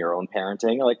question your own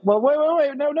parenting. Like, well,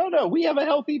 wait, no. We have a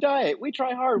healthy diet. We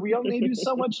try hard. We only do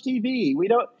so much TV.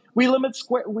 We limit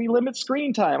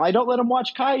screen time. I don't let them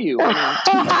watch Caillou. I mean,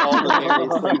 like all the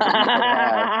various things that you could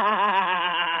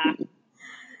have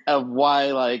of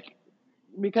why,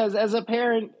 because as a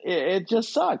parent, it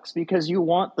just sucks because you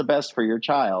want the best for your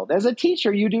child. As a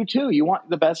teacher, you do too. You want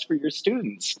the best for your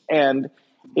students. And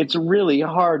it's really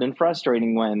hard and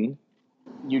frustrating when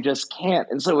you just can't.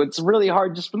 And so it's really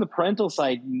hard just from the parental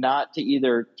side not to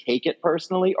either take it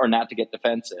personally or not to get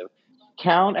defensive.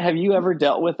 Count, have you ever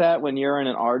dealt with that when you're in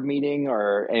an ARD meeting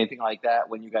or anything like that,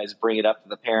 when you guys bring it up to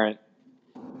the parent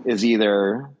is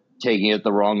either taking it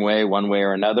the wrong way, one way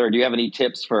or another? Do you have any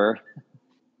tips for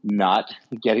not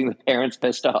getting the parents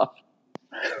pissed off?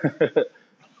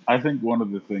 I think one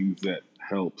of the things that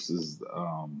helps is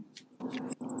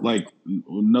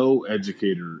no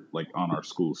educator on our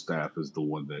school staff is the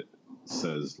one that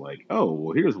says oh,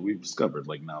 well, here's what we've discovered.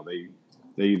 Now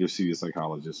they either see a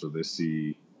psychologist or they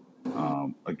see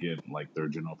again their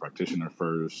general practitioner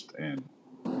first, and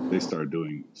they start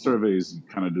doing surveys and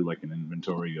kind of do an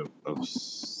inventory of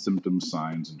symptoms,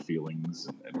 signs, and feelings,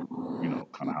 and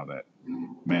kind of how that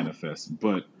manifests.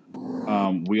 But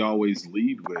we always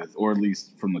lead with, or at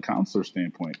least from the counselor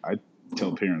standpoint, I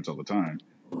tell parents all the time,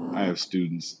 I have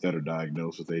students that are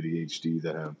diagnosed with ADHD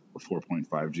that have a 4.5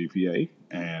 GPA,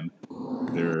 and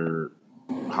their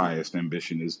highest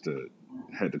ambition is to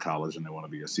head to college and they want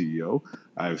to be a CEO.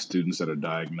 I have students that are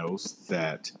diagnosed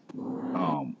that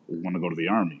want to go to the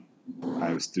Army. I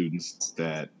have students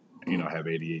that have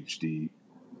ADHD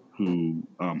who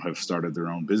have started their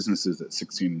own businesses at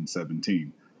 16 and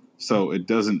 17. So it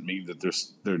doesn't mean that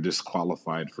they're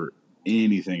disqualified for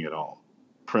anything at all,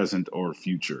 present or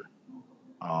future.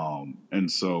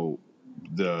 And so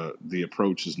the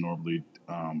approach is normally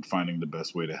finding the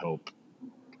best way to help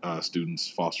students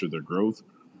foster their growth,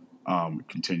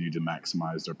 continue to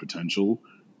maximize their potential,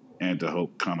 and to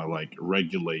help kind of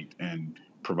regulate and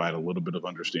provide a little bit of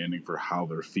understanding for how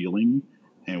they're feeling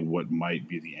and what might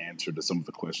be the answer to some of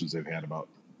the questions they've had about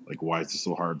why is it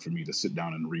so hard for me to sit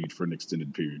down and read for an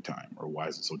extended period of time, or why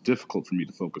is it so difficult for me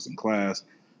to focus in class?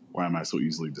 Why am I so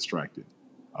easily distracted?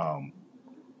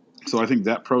 So I think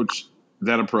that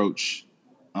approach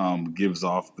gives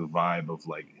off the vibe of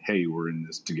like, hey, we're in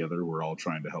this together. We're all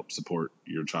trying to help support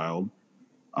your child.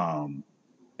 Um,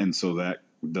 and so that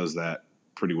does that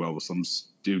pretty well with some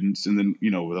students. And then,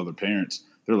 with other parents,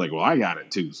 they're like, well, I got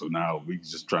it too. So now we're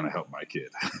just trying to help my kid.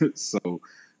 So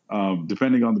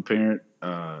depending on the parent,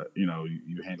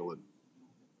 you handle it.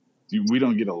 We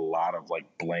don't get a lot of like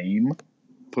blame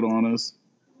put on us.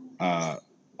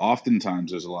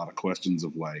 Oftentimes there's a lot of questions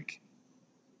of like,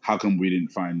 how come we didn't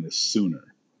find this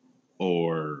sooner?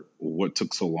 Or what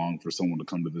took so long for someone to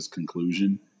come to this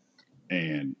conclusion?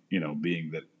 And,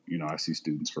 being that, I see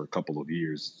students for a couple of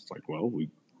years, it's like, well, we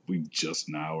just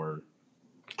now are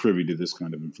privy to this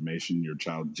kind of information. Your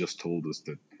child just told us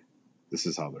that this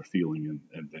is how they're feeling,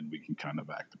 and then we can kind of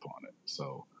act upon it.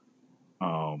 So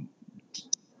um,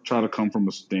 try to come from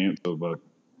a stance of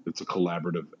it's a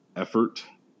collaborative effort,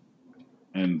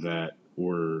 and that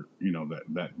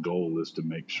that goal is to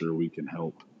make sure we can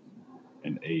help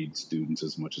and aid students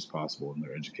as much as possible in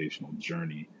their educational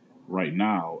journey right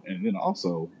now, and then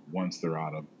also once they're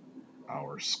out of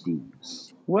our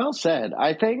schools. Well said.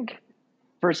 I think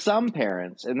for some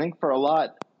parents, I think for a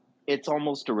lot, it's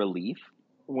almost a relief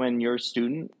when your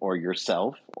student or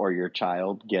yourself or your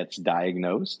child gets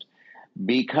diagnosed,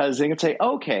 because they can say,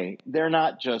 okay, they're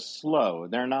not just slow.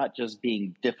 They're not just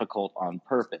being difficult on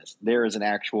purpose. There is an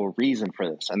actual reason for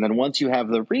this. And then once you have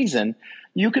the reason,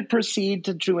 you could proceed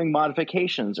to doing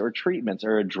modifications or treatments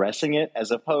or addressing it,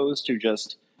 as opposed to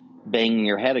just banging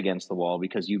your head against the wall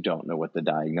because you don't know what the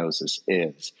diagnosis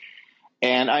is.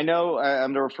 And I know, I'm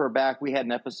going to refer back, we had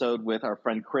an episode with our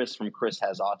friend Chris from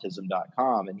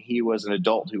chrishasautism.com, and he was an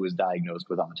adult who was diagnosed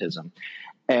with autism.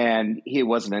 And it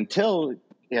wasn't until,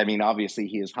 obviously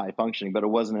he is high functioning, but it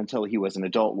wasn't until he was an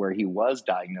adult where he was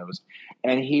diagnosed.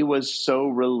 And he was so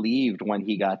relieved when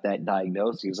he got that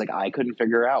diagnosis. He was like, I couldn't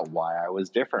figure out why I was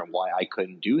different, why I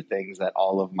couldn't do things that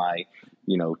all of my,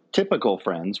 typical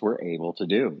friends were able to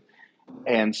do.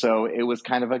 And so it was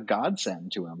kind of a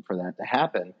godsend to him for that to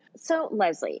happen. So,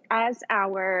 Leslie, as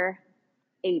our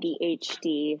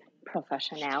ADHD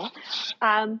professional,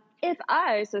 if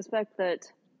I suspect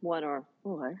that one or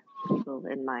more people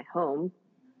in my home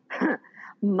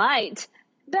might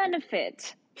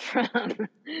benefit from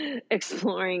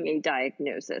exploring a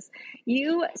diagnosis,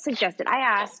 you suggested, I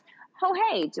asked, oh,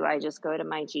 hey, do I just go to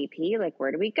my GP? Like,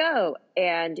 where do we go?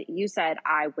 And you said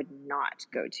I would not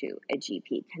go to a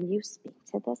GP. Can you speak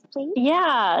to this, please?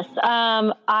 Yes.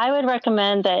 I would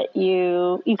recommend that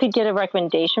you could get a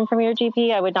recommendation from your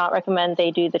GP. I would not recommend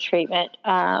they do the treatment.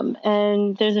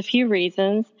 And there's a few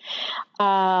reasons.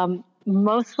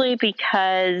 Mostly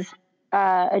because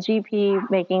a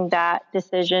GP making that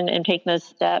decision and taking those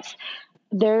steps,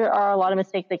 there are a lot of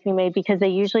mistakes that can be made because they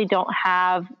usually don't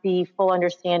have the full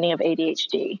understanding of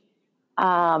ADHD.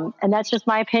 And that's just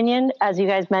my opinion. As you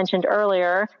guys mentioned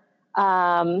earlier,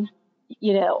 I'm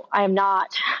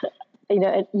not,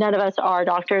 none of us are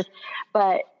doctors,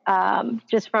 but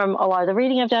just from a lot of the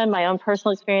reading I've done, my own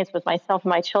personal experience with myself and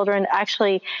my children,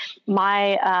 actually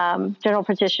my general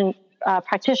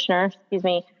practitioner,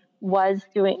 was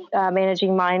doing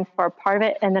managing mine for part of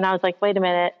it. And then I was like, wait a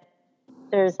minute,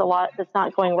 there's a lot that's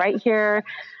not going right here.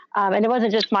 And it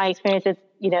wasn't just my experience.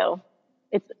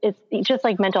 It's just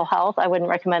like mental health. I wouldn't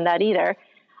recommend that either.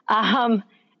 And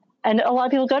a lot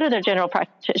of people go to their general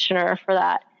practitioner for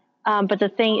that. But the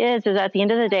thing is at the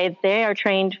end of the day, they aren't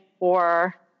trained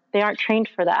for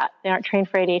that. They aren't trained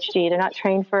for ADHD. They're not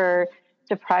trained for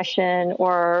depression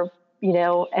or,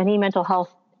 any mental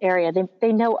health area.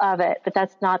 They know of it, but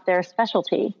that's not their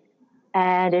specialty.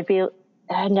 And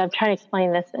and I'm trying to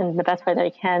explain this in the best way that I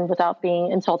can without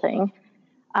being insulting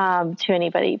to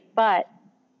anybody. But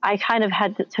I kind of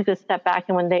took a step back,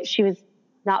 and when she was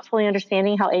not fully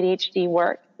understanding how ADHD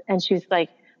works, and she was like,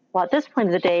 well, at this point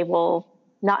of the day, we'll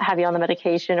not have you on the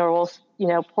medication, or we'll,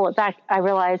 pull it back. I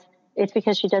realized it's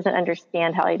because she doesn't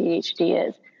understand how ADHD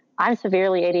is. I'm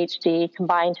severely ADHD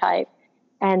combined type,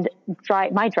 and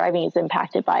my driving is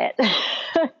impacted by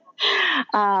it.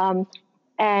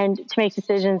 And to make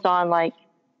decisions on like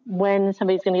when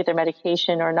somebody's going to get their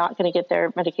medication or not going to get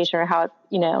their medication, or how,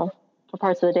 for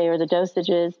parts of the day, or the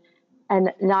dosages,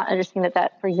 and not understanding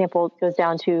that, for example, goes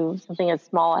down to something as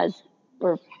small as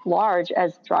or large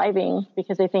as driving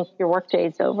because they think your workday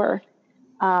is over,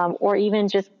 or even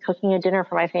just cooking a dinner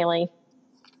for my family.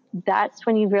 That's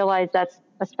when you realize that's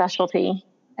a specialty.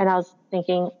 And I was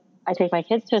thinking, I take my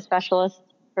kids to a specialist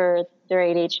for their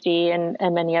ADHD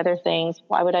and many other things.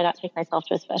 Why would I not take myself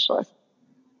to a specialist?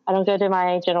 I don't go to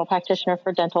my general practitioner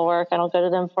for dental work. I don't go to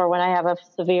them for when I have a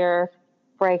severe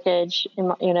breakage,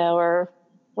 or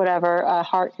whatever, a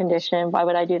heart condition. Why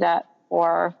would I do that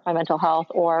for my mental health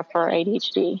or for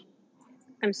ADHD?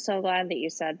 I'm so glad that you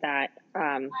said that.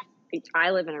 I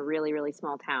live in a really, really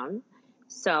small town,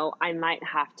 so I might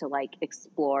have to like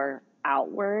explore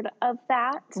outward of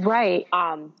that. Right.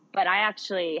 But I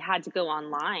actually had to go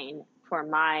online for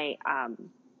my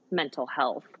mental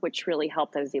health, which really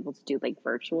helped. I was able to do like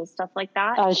virtual stuff like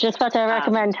that. I was just about to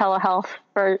recommend telehealth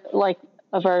for like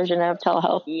a version of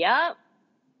telehealth. Yep.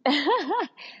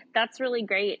 That's really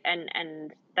great.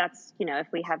 And that's, you know, if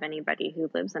we have anybody who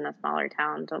lives in a smaller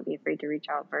town, don't be afraid to reach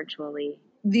out virtually.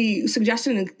 The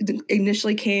suggestion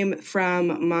initially came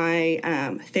from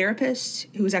my therapist,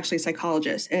 who was actually a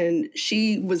psychologist, and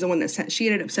she was the one that she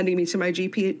ended up sending me to my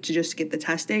GP to just get the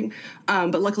testing.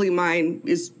 But luckily, mine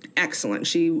is excellent.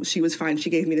 She was fine. She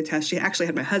gave me the test. She actually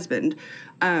had my husband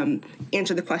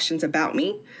answer the questions about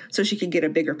me, so she could get a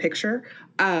bigger picture.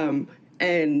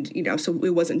 And, you know, so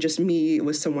it wasn't just me, it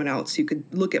was someone else who could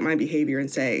look at my behavior and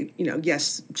say, you know,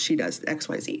 yes, she does X,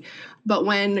 Y, Z. But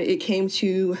when it came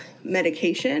to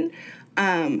medication,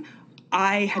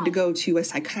 I had to go to a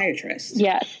psychiatrist.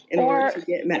 Yes. In order to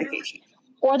get medication.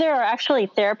 Or there are actually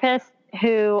therapists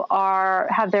who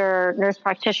have their nurse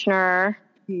practitioner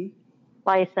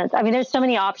license. I mean, there's so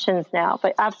many options now,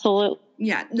 but absolutely.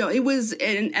 Yeah, no, it was,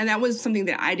 and that was something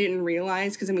that I didn't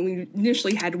realize, because I mean, we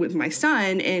initially had with my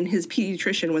son, and his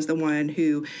pediatrician was the one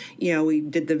who, you know, we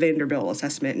did the Vanderbilt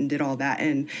assessment and did all that,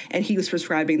 and he was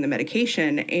prescribing the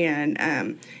medication, and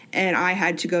I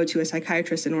had to go to a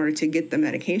psychiatrist in order to get the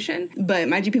medication. But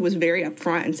my GP was very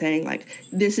upfront and saying, like,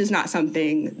 this is not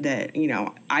something that, you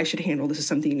know, I should handle. This is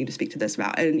something you need to speak to this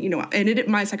about. And, you know,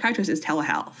 my psychiatrist is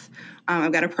telehealth.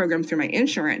 I've got a program through my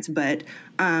insurance, but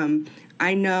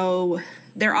I know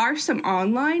there are some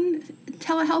online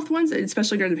telehealth ones,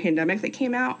 especially during the pandemic that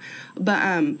came out. But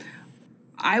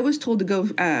I was told to go,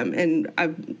 and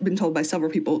I've been told by several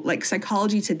people, like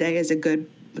Psychology Today is a good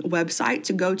website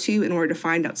to go to in order to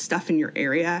find out stuff in your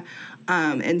area.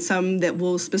 And some that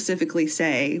will specifically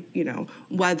say, you know,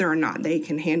 whether or not they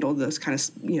can handle those kind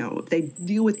of, you know, if they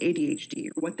deal with ADHD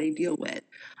or what they deal with.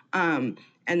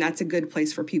 And that's a good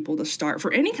place for people to start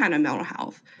for any kind of mental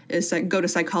health, is like go to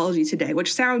Psychology Today,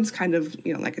 which sounds kind of,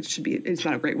 you know, like it should be, it's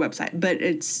not a great website, but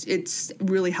it's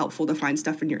really helpful to find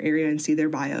stuff in your area and see their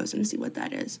bios and see what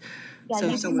that is.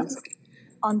 Yeah, so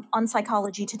on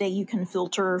Psychology Today, you can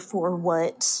filter for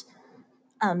what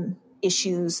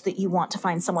issues that you want to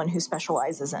find someone who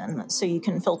specializes in. So you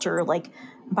can filter like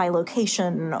by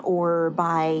location or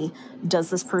by, does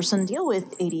this person deal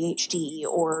with ADHD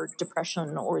or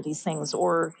depression or these things,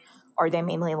 or are they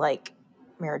mainly like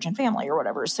marriage and family or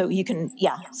whatever. So you can,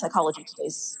 Psychology Today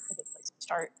is a good place to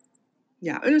start.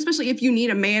 Yeah, and especially if you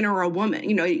need a man or a woman,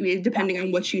 you know, depending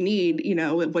on what you need, you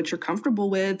know, what you're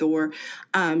comfortable with, or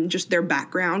just their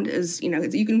background is, you know,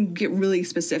 you can get really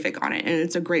specific on it. And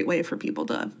it's a great way for people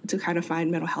to kind of find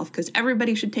mental health, because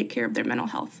everybody should take care of their mental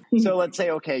health. So let's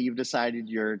say, okay, you've decided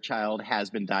your child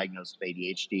has been diagnosed with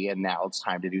ADHD and now it's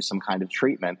time to do some kind of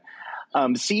treatment.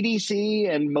 CDC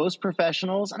and most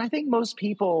professionals, and I think most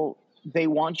people, they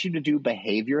want you to do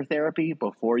behavior therapy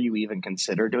before you even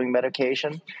consider doing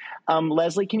medication.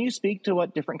 Leslie, can you speak to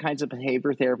what different kinds of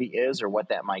behavior therapy is, or what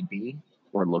that might be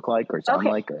or look like or sound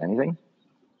like, or anything?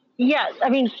 Yeah, I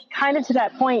mean, kind of to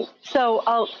that point. So,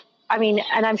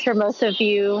 and I'm sure most of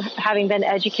you, having been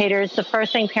educators, the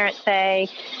first thing parents say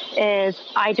is,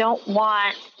 I don't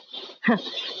want,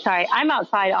 sorry, I'm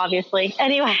outside, obviously.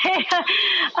 Anyway,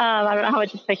 I don't know how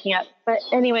much it's picking up. But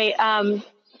anyway,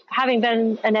 having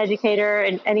been an educator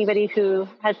and anybody who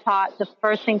has taught, the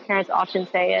first thing parents often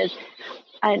say is,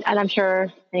 and I'm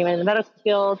sure anyone in the medical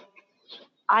field,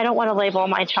 I don't want to label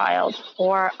my child,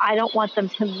 or I don't want them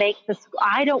to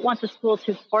I don't want the school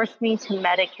to force me to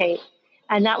medicate.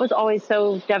 And that was always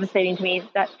so devastating to me,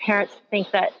 that parents think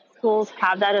that schools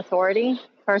have that authority,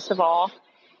 first of all.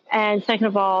 And second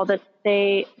of all, that's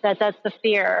the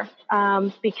fear,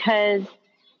 because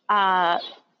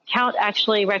Count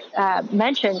actually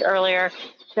mentioned earlier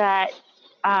that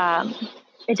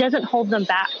it doesn't hold them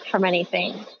back from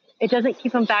anything. It doesn't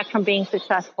keep them back from being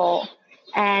successful.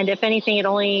 And if anything, it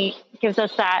only gives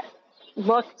us that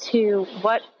look to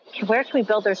where can we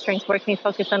build their strengths? Where can we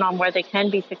focus in on where they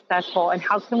can be successful? And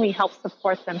how can we help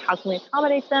support them? How can we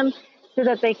accommodate them so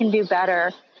that they can do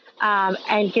better?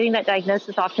 And getting that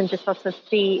diagnosis often just lets us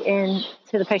see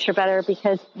into the picture better,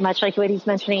 because much like what he's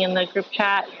mentioning in the group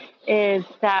chat, is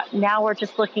that now we're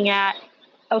just looking at,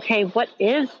 okay, what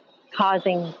is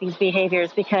causing these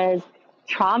behaviors? Because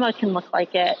trauma can look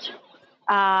like it,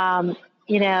 and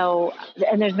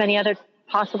there's many other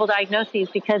possible diagnoses,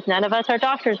 because none of us are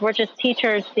doctors. We're just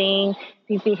teachers seeing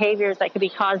these behaviors that could be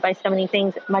caused by so many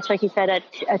things, much like you said,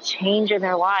 a change in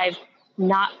their lives,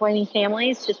 not blaming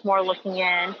families, just more looking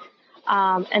in.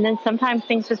 And then sometimes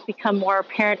things just become more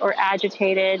apparent or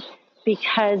agitated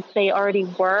because they already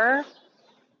were,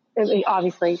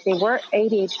 obviously, they were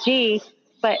ADHD,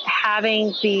 but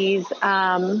having these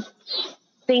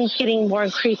things getting more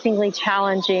increasingly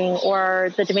challenging,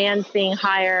 or the demands being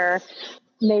higher,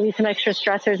 maybe some extra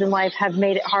stressors in life have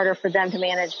made it harder for them to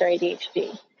manage their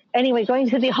ADHD. Anyway, going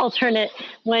to the alternate,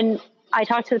 when I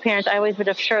talk to the parents, I always would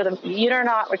assure them, you're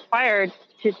not required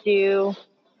to do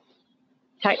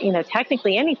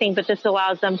technically anything, but this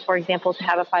allows them, for example, to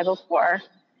have a 504.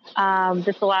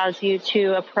 This allows you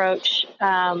to approach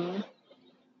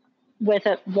with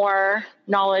more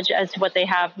knowledge as to what they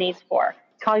have needs for.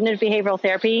 Cognitive behavioral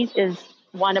therapy is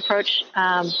one approach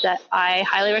that I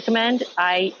highly recommend.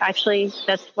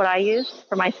 That's what I use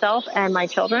for myself and my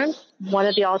children. One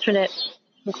of the alternate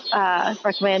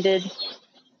recommended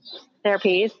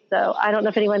therapies. So I don't know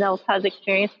if anyone else has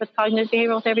experience with cognitive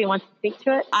behavioral therapy and wants to speak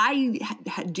to it. I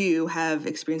do have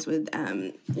experience with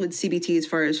CBT as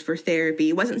far as for therapy.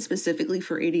 It wasn't specifically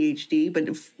for ADHD,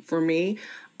 but for me.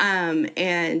 And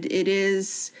it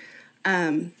is,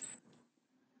 I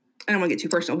don't want to get too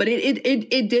personal, but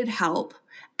it did help.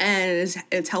 And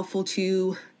it's helpful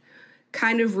to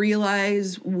kind of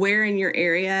realize where in your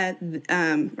area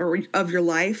or of your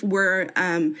life where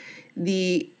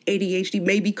the ADHD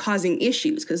may be causing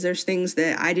issues, because there's things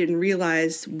that I didn't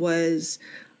realize was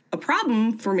a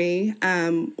problem for me,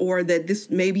 or that this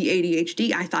may be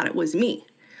ADHD. I thought it was me.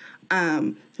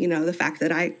 The fact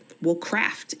that I will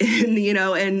craft and,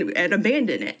 and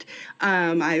abandon it.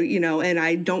 And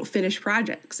I don't finish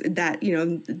projects that,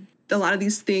 a lot of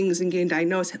these things and getting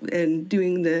diagnosed and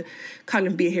doing the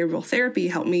cognitive behavioral therapy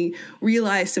helped me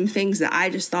realize some things that I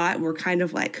just thought were kind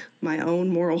of like my own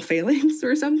moral failings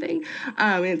or something.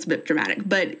 And it's a bit dramatic,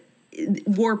 but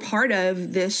were part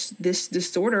of this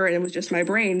disorder, and it was just my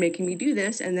brain making me do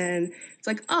this. And then it's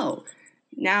like, oh,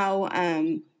 now,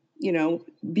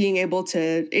 being able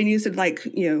to, and you said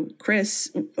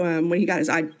Chris, when he got his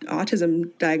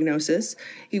autism diagnosis,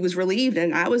 he was relieved,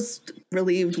 and I was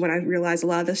relieved when I realized a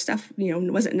lot of this stuff,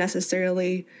 wasn't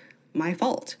necessarily my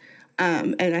fault.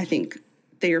 And I think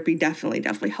therapy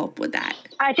definitely helped with that.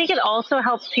 I think it also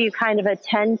helps you kind of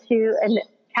attend to, and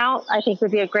Count, I think,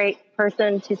 would be a great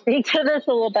person to speak to this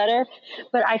a little better,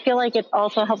 but I feel like it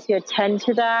also helps you attend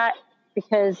to that,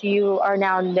 because you are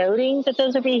now noting that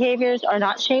those behaviors are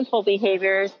not shameful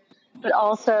behaviors, but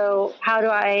also how do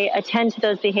I attend to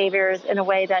those behaviors in a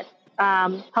way that's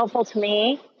helpful to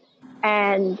me?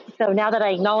 And so now that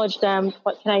I acknowledge them,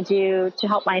 what can I do to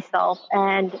help myself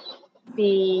and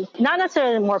be not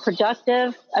necessarily more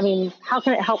productive? I mean, how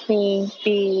can it help me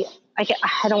be, I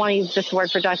don't want to use this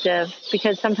word productive,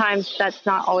 because sometimes that's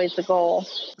not always the goal.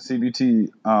 CBT,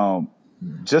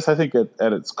 just I think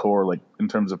at its core, like in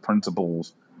terms of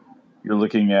principles, you're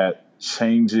looking at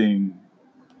changing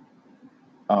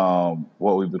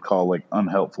what we would call like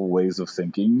unhelpful ways of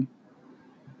thinking,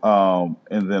 and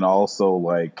then also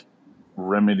like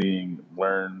remedying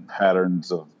learned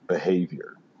patterns of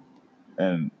behavior,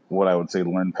 and what I would say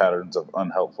learned patterns of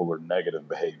unhelpful or negative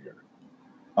behavior.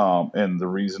 And the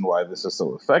reason why this is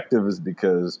so effective is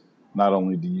because not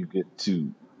only do you get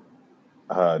to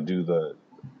do the,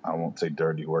 I won't say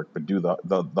dirty work, but do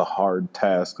the hard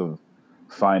task of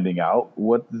finding out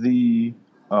what the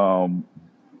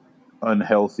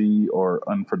unhealthy or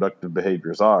unproductive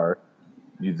behaviors are,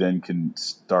 you then can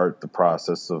start the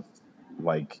process of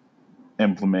like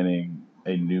implementing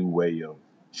a new way of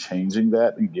changing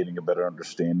that and getting a better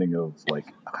understanding of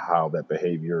like how that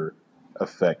behavior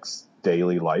affects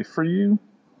daily life for you.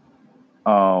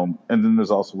 And then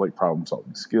there's also like problem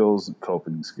solving skills and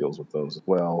coping skills with those as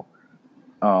well.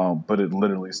 But it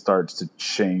literally starts to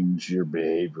change your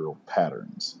behavioral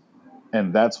patterns.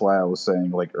 And that's why I was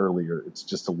saying like earlier, it's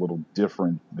just a little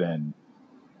different than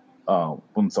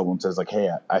when someone says like, hey,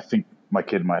 I think my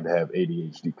kid might have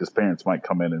ADHD, because parents might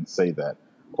come in and say that,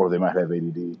 or they might have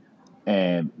ADD,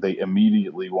 and they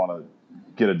immediately want to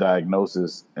get a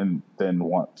diagnosis and then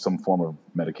want some form of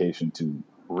medication to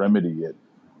remedy it.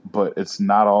 But it's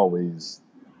not always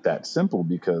that simple,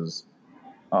 because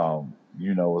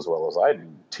as well as I do,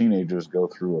 teenagers go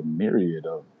through a myriad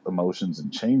of emotions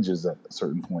and changes at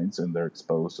certain points, and they're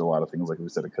exposed to a lot of things. Like we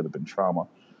said, it could have been trauma,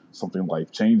 something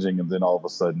life changing, and then all of a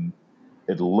sudden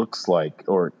it looks like,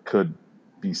 or it could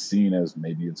be seen as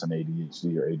maybe it's an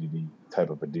ADHD or ADD type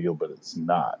of a deal, but it's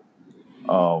not.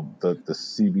 The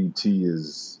CBT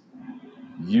is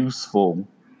useful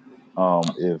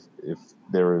if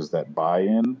there is that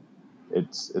buy-in,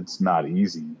 it's not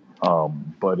easy,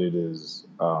 but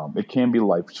it can be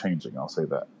life-changing. I'll say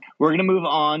that. We're going to move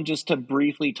on just to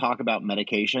briefly talk about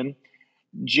medication.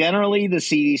 Generally, the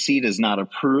CDC does not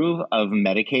approve of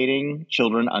medicating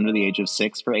children under the age of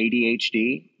 6 for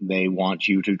ADHD. They want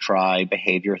you to try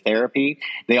behavior therapy.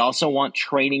 They also want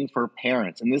training for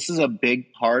parents. And this is a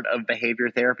big part of behavior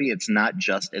therapy. It's not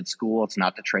just at school. It's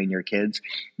not to train your kids.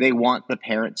 They want the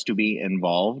parents to be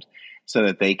involved so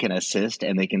that they can assist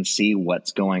and they can see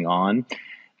what's going on.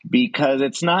 Because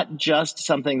it's not just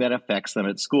something that affects them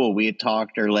at school. We had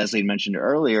talked, or Leslie mentioned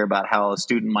earlier, about how a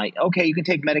student might, okay, you can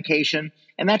take medication,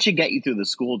 and that should get you through the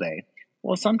school day.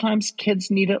 Well, sometimes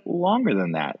kids need it longer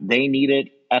than that. They need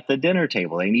it at the dinner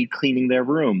table. They need cleaning their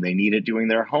room. They need it doing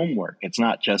their homework. It's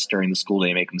not just during the school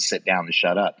day, make them sit down and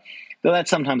shut up. Though that's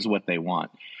sometimes what they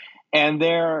want. And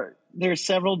there's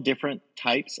several different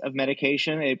types of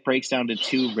medication. It breaks down to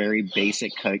two very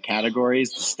basic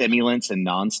categories, stimulants and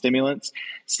non-stimulants.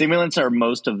 Stimulants are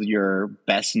most of your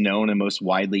best known and most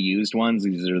widely used ones.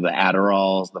 These are the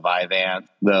Adderalls, the Vyvanse,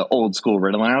 the old school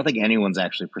Ritalin. I don't think anyone's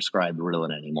actually prescribed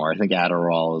Ritalin anymore. I think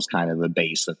Adderall is kind of the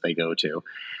base that they go to.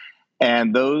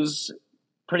 And those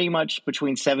pretty much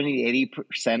between 70 to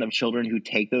 80% of children who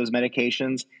take those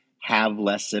medications have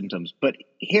less symptoms. But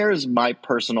here's my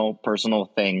personal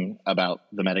thing about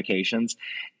the medications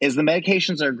is the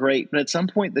medications are great, but at some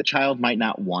point the child might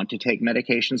not want to take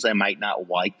medications. They might not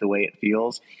like the way it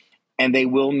feels, and they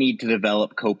will need to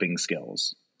develop coping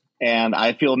skills. And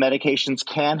I feel medications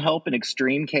can help in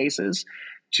extreme cases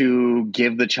to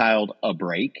give the child a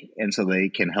break, and so they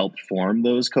can help form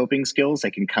those coping skills.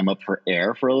 They can come up for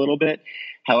air for a little bit.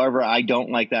 However, I don't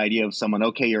like the idea of someone,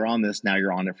 okay, you're on this, now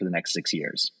you're on it for the next 6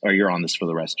 years, or you're on this for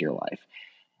the rest of your life.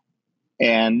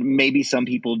 And maybe some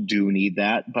people do need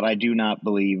that, but I do not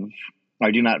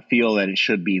feel that it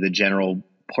should be the general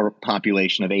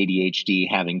population of ADHD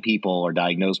having people or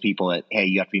diagnose people that, hey,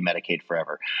 you have to be medicated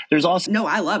forever. There's also... No,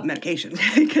 I love medication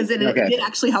because it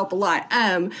actually helped a lot.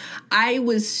 I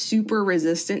was super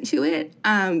resistant to it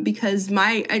because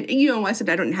I said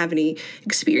I don't have any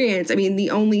experience. I mean,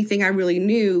 the only thing I really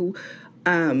knew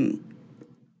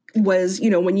was,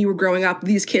 when you were growing up,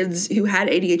 these kids who had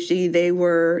ADHD, they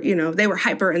were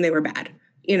hyper and they were bad,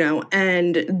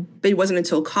 and it wasn't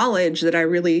until college that I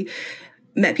really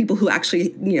met people who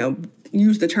actually,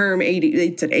 used the term AD,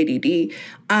 they said ADD.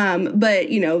 But,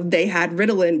 they had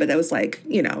Ritalin, but that was like,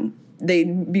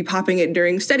 they'd be popping it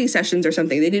during study sessions or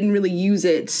something. They didn't really use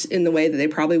it in the way that they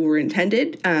probably were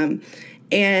intended.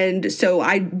 And so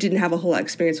I didn't have a whole lot of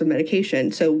experience with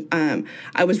medication. So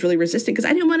I was really resistant because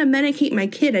I didn't want to medicate my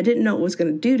kid. I didn't know what it was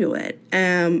going to do to it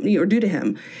or do to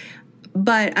him.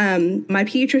 But my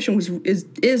pediatrician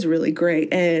is really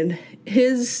great. And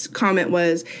his comment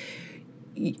was,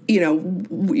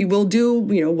 we will do,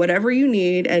 whatever you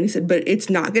need. And he said, but it's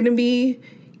not going to be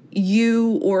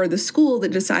you or the school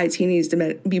that decides he needs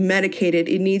to be medicated.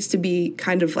 It needs to be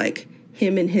kind of like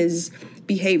him and his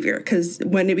behavior. Because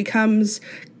when it becomes,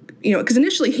 because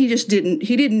initially he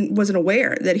wasn't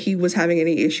aware that he was having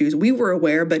any issues. We were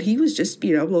aware, but he was just, a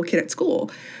little kid at school.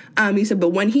 He said, but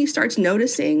when he starts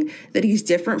noticing that he's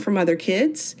different from other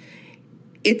kids,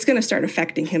 it's going to start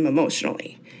affecting him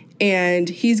emotionally. And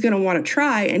he's going to want to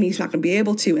try, and he's not going to be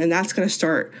able to, and that's going to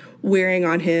start wearing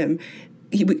on him.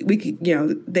 They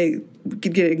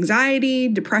could get anxiety,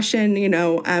 depression,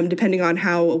 depending on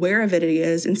how aware of it he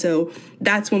is. And so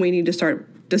that's when we need to start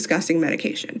discussing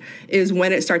medication, is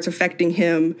when it starts affecting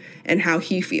him and how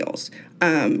he feels,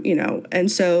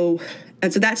 And so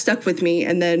that stuck with me.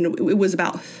 And then it was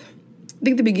about, I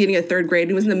think, the beginning of third grade.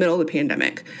 It was in the middle of the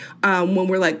pandemic when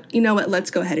we're like, you know what,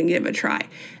 let's go ahead and give it a try.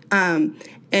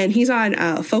 And he's on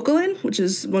Focalin, which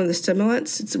is one of the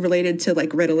stimulants. It's related to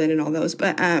like Ritalin and all those,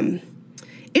 but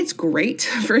it's great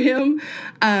for him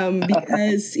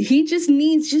because he just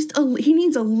needs he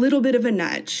needs a little bit of a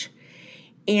nudge,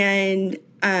 and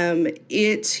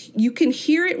you can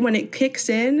hear it when it kicks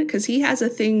in because he has a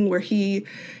thing where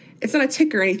it's not a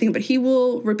tick or anything, but he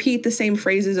will repeat the same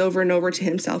phrases over and over to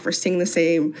himself or sing the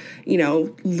same,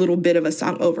 little bit of a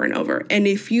song over and over. And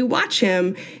if you watch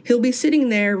him, he'll be sitting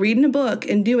there reading a book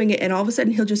and doing it, and all of a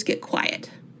sudden he'll just get quiet.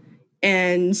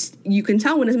 And you can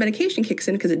tell when his medication kicks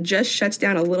in because it just shuts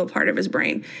down a little part of his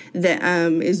brain that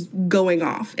is going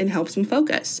off and helps him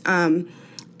focus.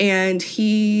 And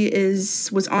he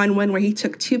was on one where he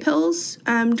took 2 pills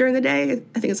during the day.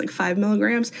 I think it's like 5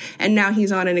 milligrams. And now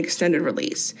he's on an extended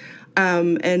release.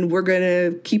 And we're going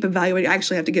to keep evaluating. I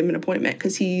actually have to give him an appointment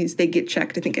because they get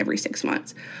checked, I think, every 6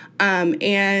 months.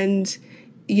 And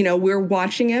we're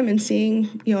watching him and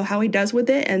seeing, how he does with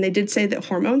it. And they did say that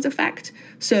hormones affect.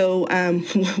 So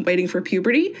waiting for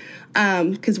puberty,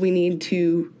 because we need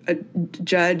to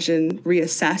judge and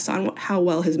reassess on how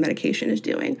well his medication is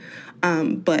doing.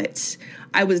 But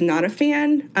I was not a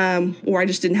fan, or I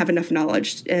just didn't have enough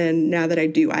knowledge. And now that I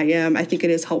do, I am. I think it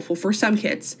is helpful for some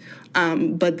kids.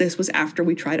 But this was after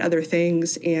we tried other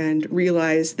things and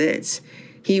realized that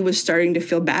he was starting to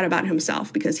feel bad about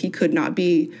himself because he could not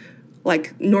be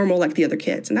like normal like the other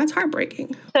kids, and that's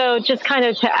heartbreaking. So just kind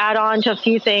of to add on to a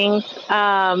few things.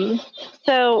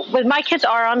 So with my kids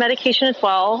are on medication as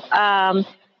well.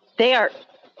 They are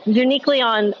uniquely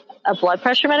on a blood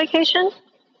pressure medication.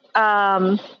 They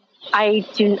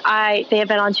have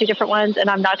been on 2 different ones, and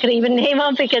I'm not going to even name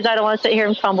them because I don't want to sit here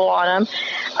and fumble on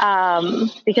them,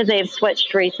 because they've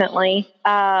switched recently.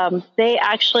 They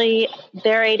actually,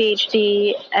 their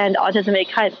ADHD and autism,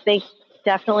 they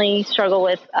definitely struggle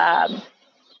with,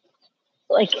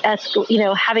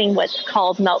 having what's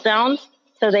called meltdowns.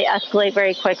 So they escalate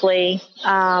very quickly,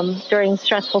 during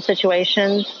stressful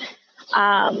situations.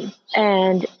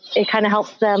 And it kind of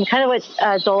helps them, kind of what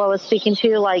Zola was speaking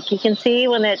to, like you can see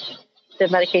when the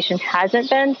medication hasn't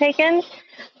been taken,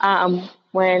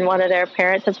 when one of their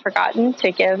parents has forgotten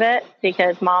to give it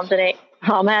because mom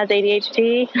has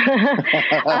ADHD.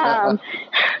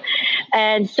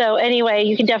 And so anyway,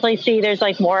 you can definitely see there's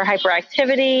like more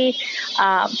hyperactivity,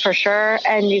 for sure.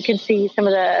 And you can see some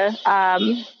of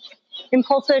the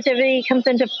impulsivity comes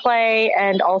into play,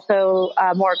 and also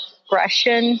more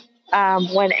aggression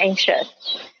when anxious.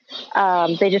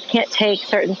 They just can't take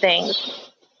certain things.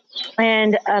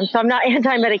 And so I'm not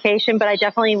anti-medication, but I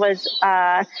definitely was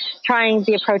trying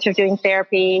the approach of doing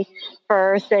therapy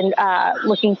first and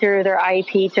looking through their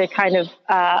IEP to kind of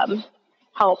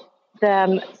help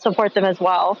them, support them as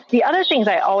well. The other things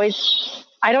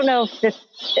I don't know if this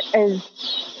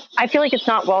is, I feel like it's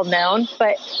not well known,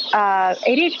 but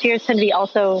ADHDers tend to be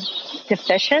also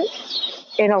deficient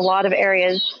in a lot of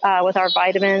areas with our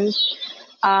vitamins,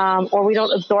 or we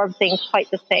don't absorb things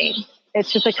quite the same.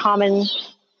 It's just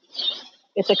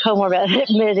it's a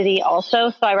comorbidity also.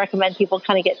 So I recommend people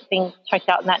kind of get things checked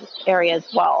out in that area as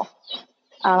well.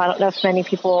 I don't know if many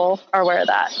people are aware of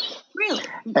that. Really?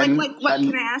 What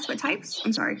can I ask? What types?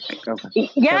 I'm sorry.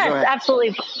 Yes,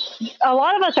 absolutely. A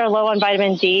lot of us are low on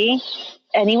vitamin D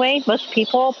anyway, most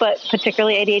people, but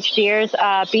particularly ADHDers.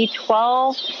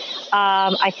 B12,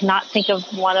 I cannot think of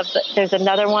there's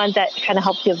another one that kind of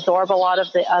helps you absorb a lot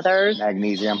of the others.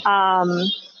 Magnesium.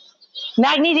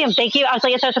 Magnesium, thank you. I was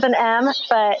like, it starts with an M,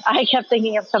 but I kept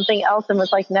thinking of something else and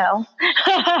was like, no.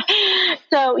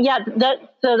 So yeah,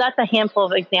 that's a handful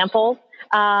of examples.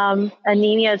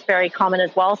 Anemia is very common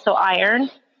as well. So iron.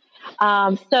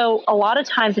 So a lot of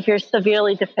times if you're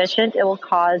severely deficient, it will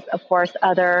cause, of course,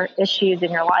 other issues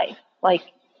in your life, like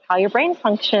how your brain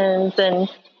functions and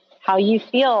how you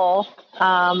feel.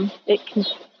 It can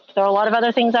throw a lot of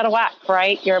other things out of whack,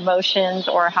 right? Your emotions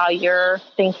or how you're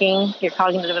thinking, your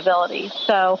cognitive abilities.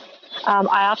 So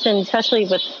I often, especially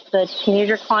with the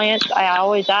teenager clients, I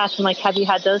always ask them, like, have you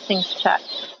had those things checked?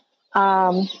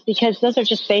 Because those are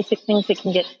just basic things that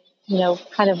can get,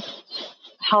 kind of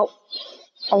help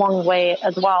along the way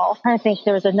as well. I think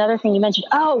there was another thing you mentioned.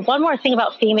 Oh, one more thing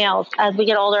about females. As we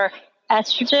get older,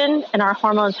 estrogen and our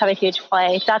hormones have a huge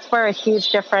play. That's where a huge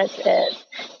difference is.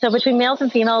 So between males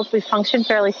and females, we function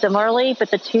fairly similarly,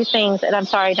 but the two things, and I'm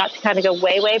sorry not to kind of go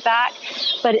way, way back,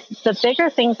 but the bigger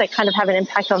things that kind of have an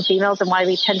impact on females and why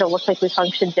we tend to look like we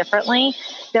function differently,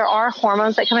 there are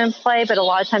hormones that come into play, but a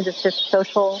lot of times it's just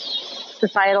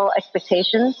societal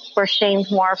expectations. We're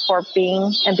shamed more for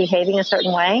being and behaving a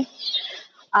certain way.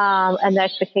 And the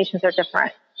expectations are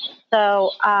different.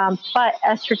 So, but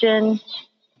estrogen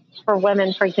for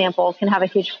women, for example, can have a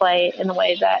huge play in the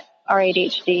way that our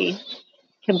ADHD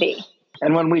can be.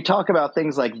 And when we talk about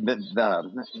things like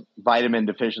the vitamin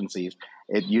deficiencies,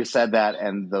 you said that,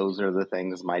 and those are the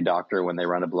things my doctor, when they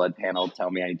run a blood panel,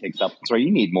 tell me I need to take supplements. So you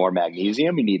need more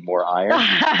magnesium, you need more iron.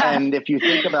 And if you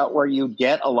think about where you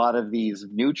get a lot of these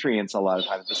nutrients, a lot of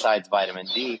times besides vitamin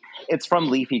D, it's from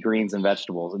leafy greens and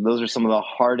vegetables. And those are some of the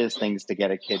hardest things to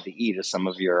get a kid to eat, is some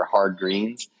of your hard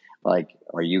greens. Like,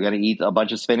 are you going to eat a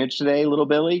bunch of spinach today, little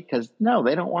Billy? Because no,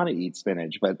 they don't want to eat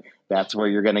spinach, but that's where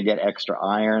you're going to get extra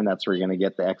iron. That's where you're going to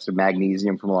get the extra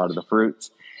magnesium from a lot of the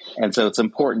fruits. And so it's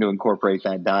important to incorporate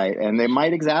that diet. And they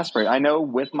might exasperate. I know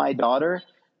with my daughter,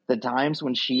 the times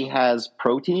when she has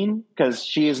protein, because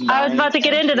she is 9. I was about to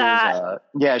get into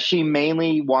that. She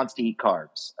mainly wants to eat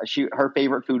carbs. Her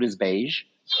favorite food is beige.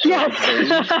 Yes. Beige.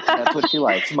 That's what she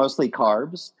likes, mostly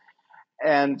carbs.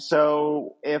 And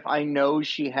so if I know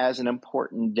she has an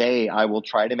important day, I will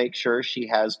try to make sure she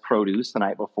has produce the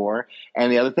night before.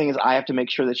 And the other thing is I have to make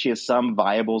sure that she has some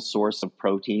viable source of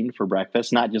protein for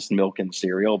breakfast, not just milk and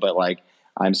cereal, but like,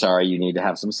 I'm sorry, you need to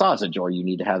have some sausage or you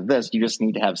need to have this. You just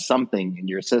need to have something in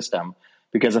your system,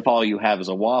 because if all you have is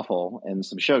a waffle and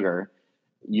some sugar,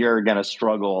 you're going to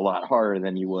struggle a lot harder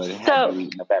than you would had you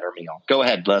eaten a better meal. Go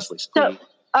ahead, Leslie.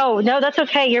 Oh, no, that's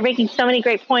okay. You're making so many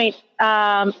great points.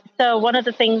 So one of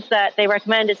the things that they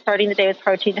recommend is starting the day with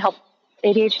protein to help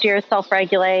ADHDers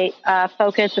self-regulate,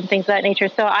 focus, and things of that nature.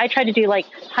 So I try to do like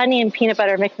honey and peanut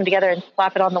butter, mix them together and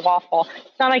slap it on the waffle.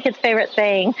 It's not my kid's favorite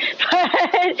thing, but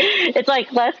it's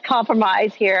like less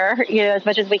compromise here, as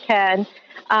much as we can.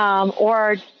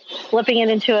 Or slipping it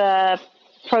into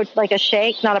like a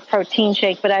shake, not a protein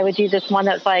shake, but I would do this one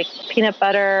that's like peanut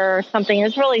butter or something.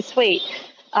 It's really sweet.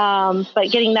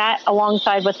 But getting that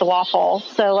alongside with the waffle.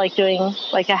 So like doing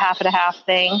like a half and a half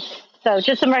thing. So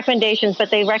just some recommendations, but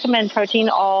they recommend protein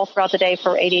all throughout the day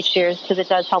for ADHDers because it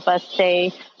does help us stay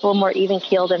a little more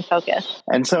even-keeled and focused.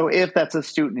 And so if that's a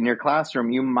student in your classroom,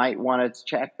 you might want to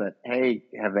check that, hey,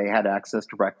 have they had access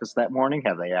to breakfast that morning?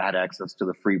 Have they had access to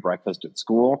the free breakfast at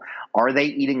school? Are they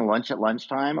eating lunch at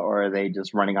lunchtime, or are they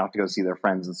just running off to go see their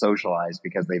friends and socialize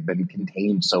because they've been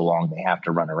contained so long they have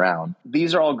to run around?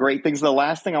 These are all great things. The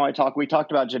last thing I want to we talked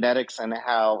about genetics and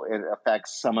how it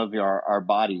affects some of our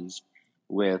bodies.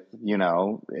 With,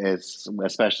 it's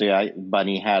especially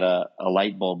Bunny had a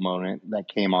light bulb moment that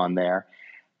came on there.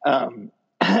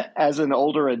 As an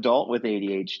older adult with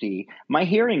ADHD, my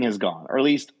hearing is gone, or at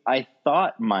least I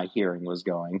thought my hearing was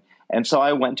going. And so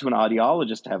I went to an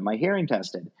audiologist to have my hearing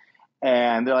tested.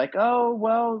 And they're like, oh,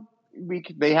 well,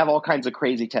 they have all kinds of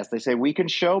crazy tests. They say, we can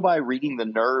show by reading the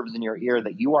nerves in your ear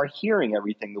that you are hearing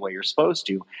everything the way you're supposed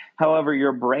to. However,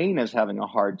 your brain is having a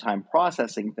hard time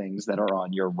processing things that are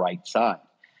on your right side.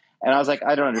 And I was like,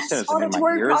 I don't understand. That's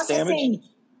auditory my ear processing. Is damaged?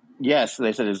 Yes.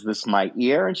 They said, is this my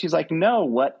ear? And she's like, no,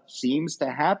 what seems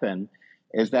to happen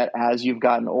is that as you've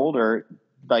gotten older,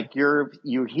 like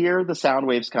you hear the sound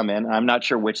waves come in. I'm not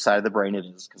sure which side of the brain it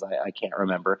is because I can't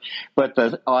remember, but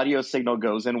the audio signal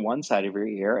goes in one side of your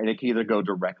ear, and it can either go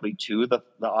directly to the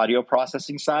audio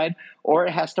processing side, or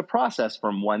it has to process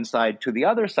from one side to the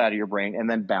other side of your brain and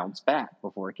then bounce back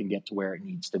before it can get to where it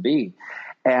needs to be.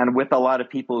 And with a lot of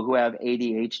people who have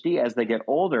ADHD, as they get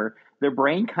older, their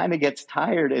brain kind of gets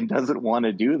tired and doesn't want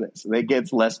to do this. It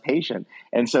gets less patient.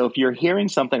 And so if you're hearing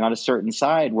something on a certain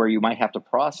side where you might have to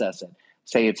process it,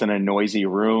 say it's in a noisy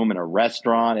room, in a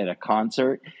restaurant, at a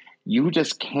concert, you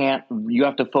just can't, you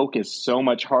have to focus so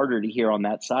much harder to hear on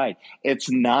that side.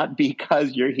 It's not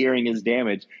because your hearing is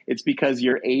damaged. It's because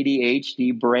your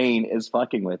ADHD brain is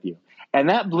fucking with you. And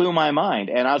that blew my mind.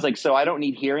 And I was like, so I don't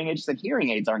need hearing aids? She said,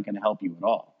 hearing aids aren't going to help you at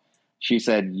all. She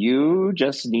said, you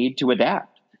just need to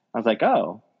adapt. I was like,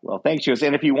 oh, well, thanks. She goes,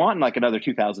 and if you want like another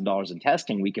 $2,000 in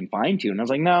testing, we can fine tune. And I was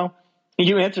like, no,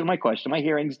 you answered my question. My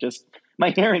hearing's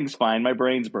fine. My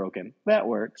brain's broken. That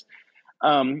works.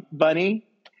 Bunny,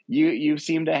 you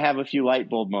seem to have a few light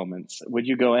bulb moments. Would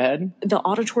you go ahead? The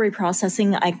auditory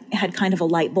processing, I had kind of a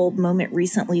light bulb moment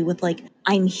recently with like,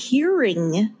 I'm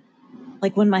hearing,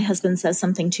 like when my husband says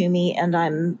something to me and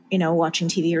I'm, watching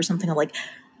TV or something, I'm like,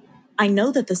 I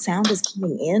know that the sound is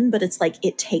coming in, but it's like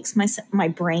it takes my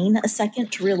brain a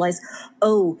second to realize,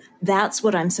 oh, that's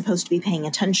what I'm supposed to be paying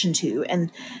attention to.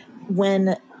 And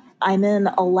when I'm in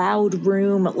a loud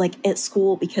room, like at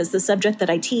school, because the subject that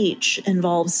I teach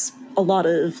involves a lot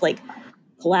of like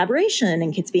collaboration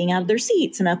and kids being out of their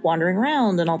seats and up wandering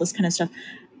around and all this kind of stuff,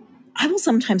 I will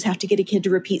sometimes have to get a kid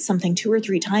to repeat something 2 or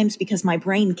 3 times because my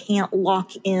brain can't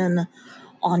lock in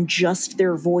on just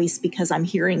their voice because I'm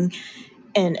hearing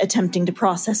and attempting to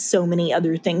process so many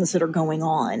other things that are going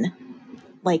on.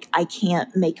 Like I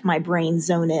can't make my brain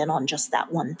zone in on just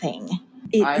that one thing.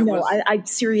 I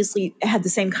seriously had the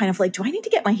same kind of like, do I need to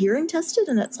get my hearing tested?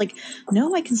 And it's like,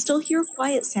 no, I can still hear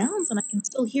quiet sounds and I can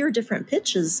still hear different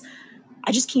pitches.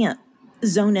 I just can't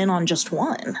zone in on just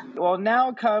one. Well,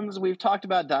 now comes, we've talked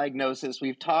about diagnosis.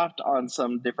 We've talked on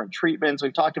some different treatments.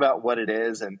 We've talked about what it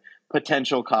is and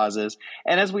potential causes.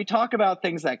 And as we talk about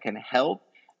things that can help,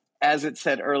 as it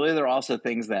said earlier, there are also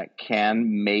things that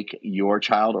can make your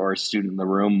child or a student in the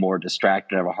room more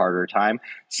distracted and have a harder time.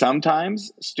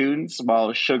 Sometimes students,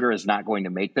 while sugar is not going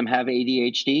to make them have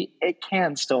ADHD, it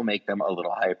can still make them a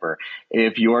little hyper.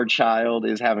 If your child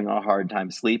is having a hard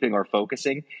time sleeping or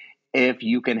focusing, if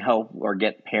you can help or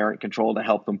get parent control to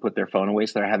help them put their phone away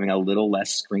so they're having a little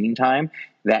less screen time,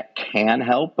 that can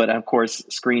help. But of course,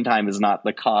 screen time is not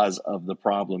the cause of the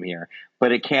problem here,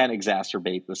 but it can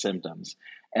exacerbate the symptoms.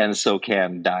 and so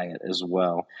can diet as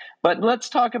well. But let's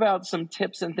talk about some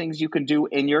tips and things you can do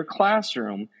in your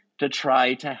classroom to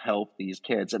try to help these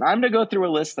kids. And I'm going to go through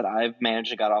a list that I've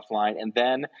managed and got offline, and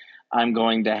then I'm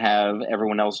going to have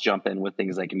everyone else jump in with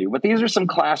things they can do. But these are some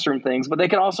classroom things, but they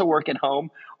can also work at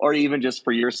home or even just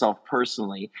for yourself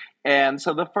personally. And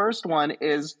so the first one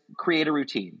is create a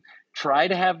routine. Try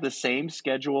to have the same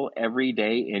schedule every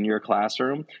day in your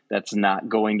classroom that's not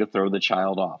going to throw the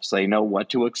child off. So they know what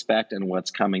to expect and what's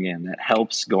coming in. That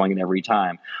helps going in every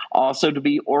time. Also, to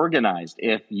be organized.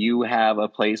 If you have a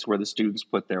place where the students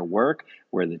put their work,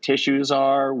 where the tissues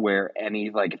are, where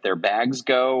if their bags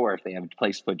go, or if they have a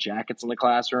place to put jackets in the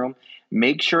classroom,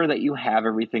 make sure that you have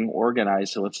everything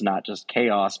organized so it's not just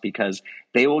chaos, because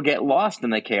they will get lost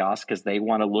in the chaos because they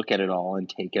want to look at it all and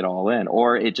take it all in,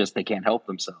 or they can't help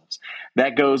themselves.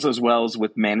 That goes as well as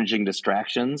with managing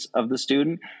distractions of the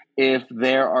student. If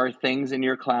there are things in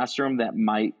your classroom that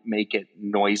might make it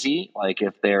noisy, like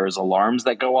if there's alarms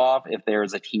that go off, if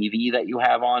there's a TV that you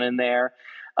have on in there,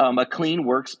 a clean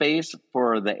workspace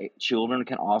for the children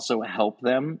can also help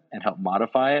them and help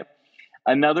modify it.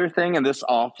 Another thing, and this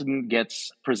often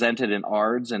gets presented in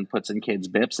ARDs and puts in kids'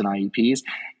 BIPs and IEPs,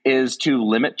 is to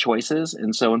limit choices.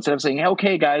 And so instead of saying,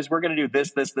 okay, guys, we're going to do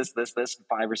this, in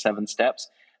 5 or 7 steps,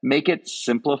 make it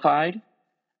simplified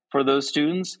for those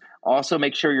students. Also,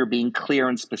 make sure you're being clear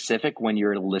and specific when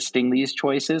you're listing these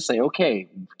choices. Say, okay,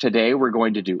 today we're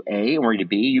going to do A and we're going to do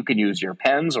B. You can use your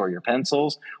pens or your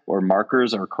pencils or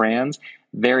markers or crayons.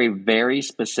 Very, very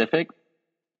specific.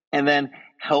 And then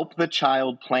help the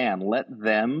child plan. Let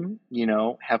them,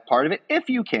 have part of it if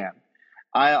you can.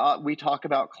 We talk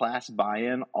about class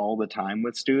buy-in all the time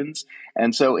with students.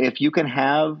 And so if you can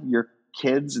have your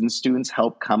kids and students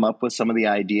help come up with some of the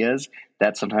ideas,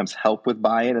 that sometimes help with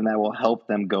buy-in, and that will help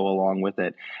them go along with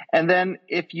it. And then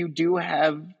if you do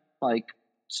have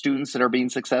students that are being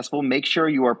successful, make sure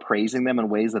you are praising them in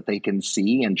ways that they can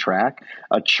see and track.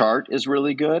 A chart is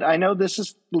really good. I know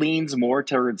this leans more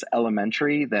towards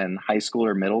elementary than high school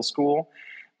or middle school,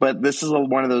 but this is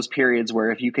one of those periods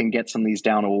where if you can get some of these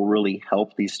down, it will really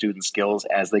help these student skills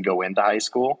as they go into high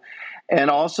school. And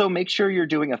also make sure you're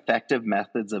doing effective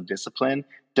methods of discipline.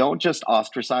 Don't just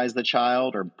ostracize the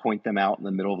child or point them out in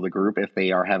the middle of the group if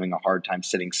they are having a hard time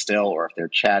sitting still, or if they're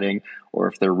chatting, or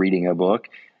if they're reading a book.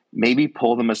 Maybe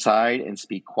pull them aside and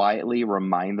speak quietly,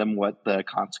 remind them what the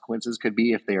consequences could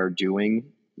be if they are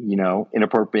doing,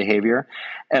 inappropriate behavior.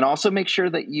 And also make sure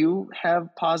that you have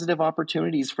positive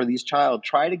opportunities for these child.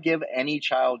 Try to give any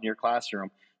child in your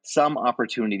classroom some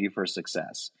opportunity for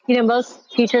success.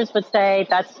 Most teachers would say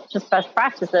that's just best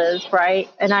practices, right?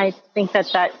 And I think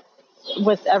that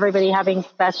with everybody having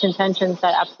best intentions,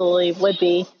 that absolutely would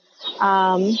be.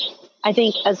 I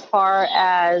think as far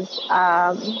as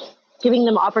giving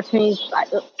them opportunities,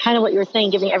 kind of what you were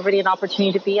saying, giving everybody an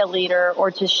opportunity to be a leader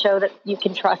or to show that you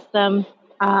can trust them.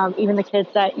 Even the kids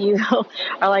that you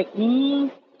are like,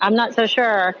 I'm not so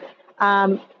sure.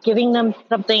 Giving them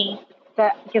something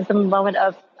that gives them a moment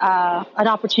of an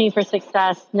opportunity for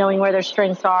success, knowing where their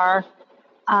strengths are,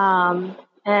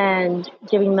 and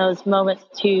giving those moments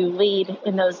to lead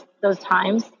in those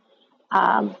times.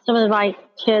 Some of my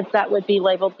kids that would be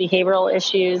labeled behavioral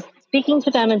issues, speaking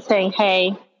to them and saying,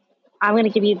 hey, I'm going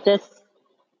to give you this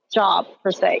job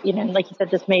per se. Like you said,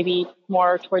 this may be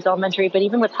more towards elementary, but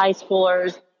even with high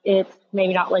schoolers, it's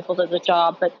maybe not labeled as a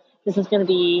job, but this is going to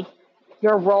be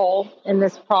your role in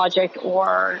this project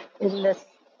or in this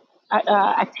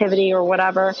activity or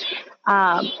whatever.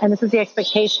 And this is the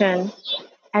expectation.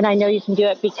 And I know you can do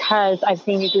it because I've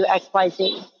seen you do X, Y,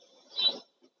 Z.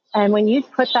 And when you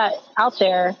put that out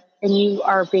there and you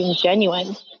are being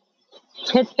genuine,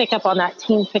 kids pick up on that,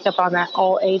 teens pick up on that,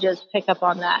 all ages pick up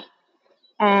on that.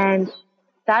 And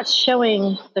that's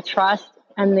showing the trust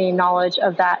and the knowledge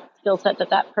of that skill set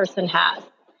that person has.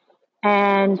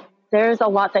 And there's a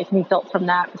lot that can be built from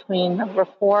that, between the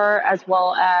rapport as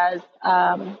well as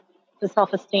the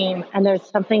self-esteem. And there's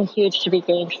something huge to be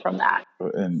gained from that.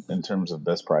 In terms of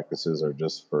best practices, or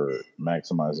just for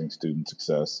maximizing student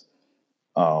success,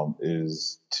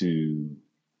 is to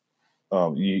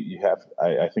you have.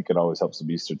 I think it always helps to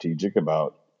be strategic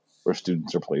about where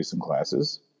students are placed in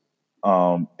classes,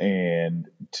 and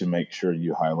to make sure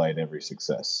you highlight every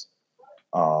success.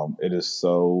 It is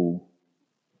so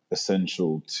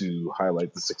essential to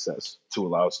highlight the success to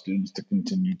allow students to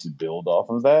continue to build off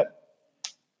of that.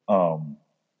 And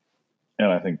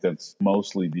I think that's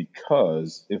mostly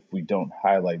because if we don't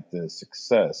highlight the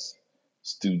success,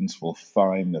 students will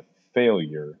find the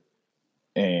failure,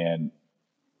 and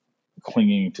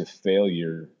clinging to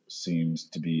failure seems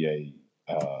to be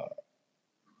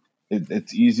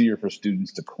it's easier for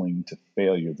students to cling to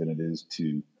failure than it is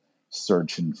to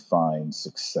search and find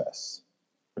success,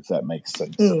 if that makes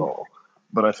sense at all.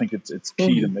 But I think it's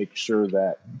key to make sure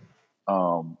that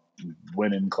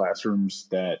when in classrooms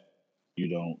that you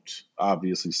don't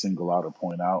obviously single out or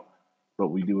point out, but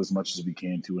we do as much as we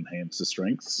can to enhance the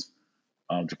strengths,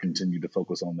 to continue to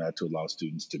focus on that, to allow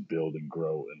students to build and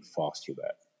grow and foster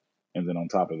that. And then on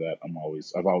top of that, I've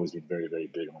always been very, very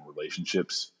big on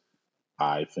relationships.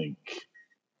 I think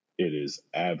it is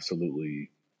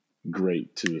absolutely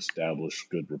great to establish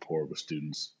good rapport with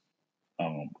students,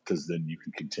 because then you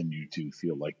can continue to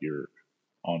feel like you're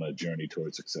on a journey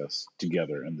towards success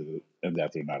together, and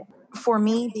that they're not. For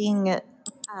me, being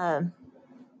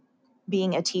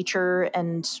a teacher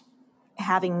and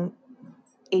having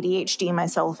ADHD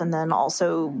myself, and then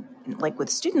also like with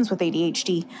students with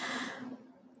ADHD,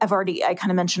 I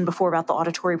kind of mentioned before about the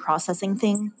auditory processing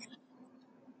thing.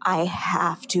 I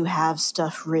have to have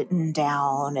stuff written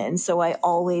down. And so I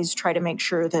always try to make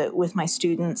sure that with my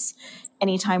students,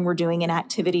 anytime we're doing an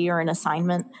activity or an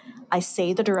assignment, I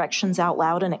say the directions out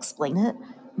loud and explain it,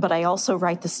 but I also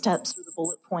write the steps or the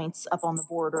bullet points up on the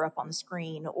board or up on the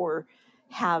screen, or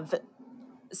have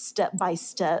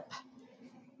step-by-step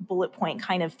bullet point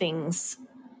kind of things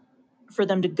for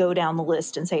them to go down the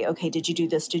list and say, okay, did you do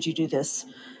this? Did you do this?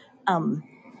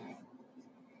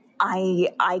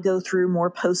 I go through more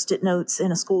Post-it notes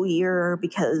in a school year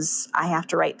because I have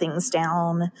to write things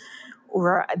down,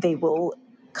 or they will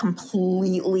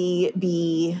completely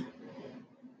be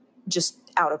just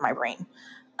out of my brain.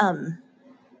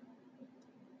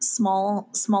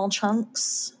 Small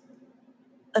chunks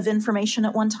of information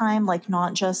at one time, like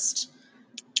not just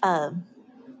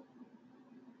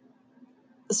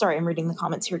sorry, I'm reading the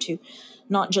comments here too.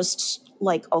 Not just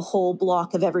like a whole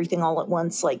block of everything all at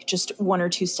once, like just one or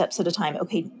two steps at a time.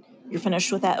 Okay, you're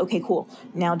finished with that. Okay, cool.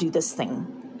 Now do this thing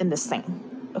and this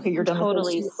thing. Okay, you're done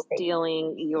Totally with those two. Okay.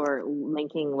 stealing your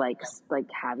linking, like,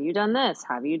 have you done this?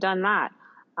 Have you done that?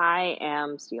 I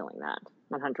am stealing that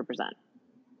 100%.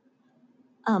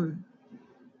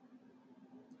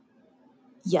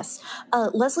 Yes.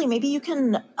 Leslie, maybe you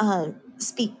can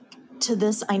speak to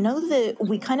this. I know that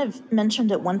we kind of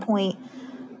mentioned at one point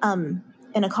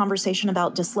in a conversation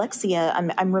about dyslexia.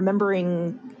 I'm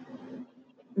remembering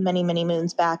many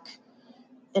moons back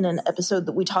in an episode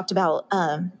that we talked about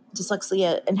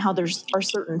dyslexia and how are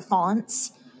certain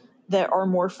fonts that are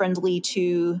more friendly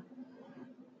to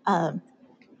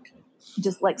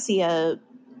dyslexia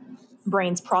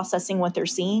brains processing what they're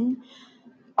seeing.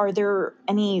 Are there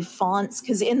any fonts?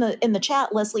 Because in the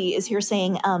chat, Leslie is here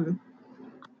saying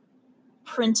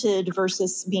printed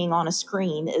versus being on a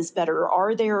screen is better.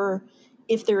 Are there,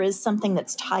 if there is something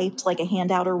that's typed like a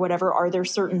handout or whatever, are there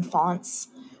certain fonts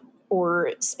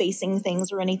or spacing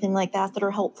things or anything like that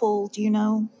are helpful? Do you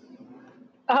know?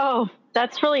 Oh,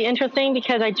 that's really interesting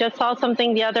because I just saw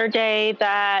something the other day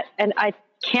that, and I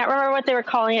can't remember what they were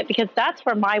calling it because that's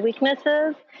where my weakness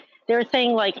is. They were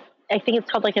saying like, I think it's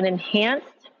called like an enhanced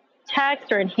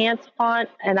text or enhanced font,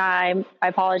 and I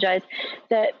apologize,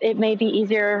 that it may be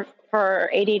easier for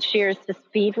ADHDers to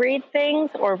speed read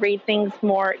things or read things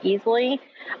more easily.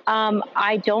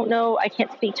 I don't know. I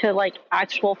can't speak to like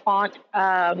actual font.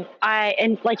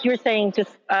 And like you were saying,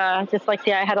 just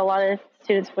dyslexia. I had a lot of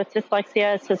students with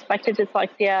dyslexia, suspected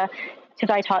dyslexia, because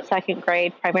I taught second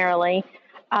grade primarily,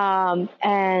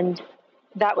 and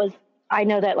that was. I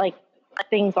know that like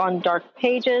things on dark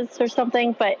pages or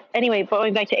something. But anyway,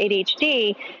 going back to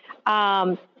ADHD,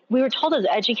 we were told as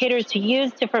educators to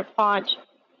use different font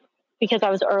because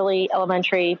I was early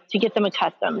elementary to get them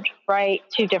accustomed, right,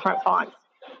 to different fonts.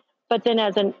 But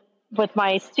then with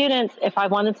my students, if I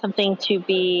wanted something to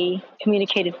be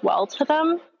communicated well to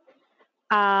them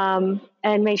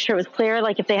and make sure it was clear,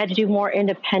 like if they had to do more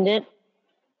independent,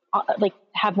 like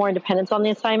have more independence on the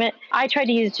assignment, I tried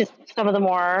to use just some of the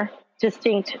more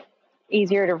distinct,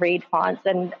 easier to read fonts.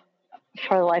 And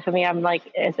for the life of me, I'm like,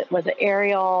 was it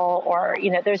Arial? Or,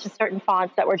 there's just certain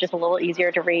fonts that were just a little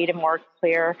easier to read and more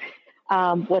clear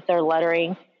with their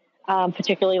lettering.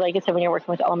 Particularly, like I said, when you're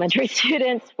working with elementary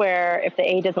students, where if the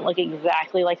A doesn't look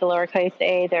exactly like a lowercase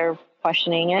a, they're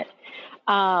questioning it.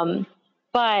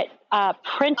 But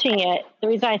printing it, the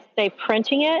reason I say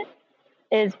printing it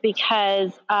is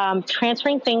because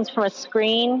transferring things from a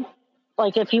screen,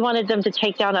 like if you wanted them to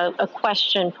take down a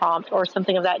question prompt or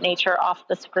something of that nature off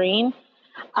the screen,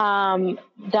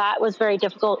 that was very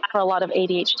difficult for a lot of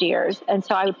ADHDers. And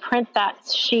so I would print that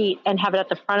sheet and have it at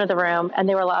the front of the room, and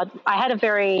they were allowed. I had a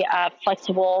very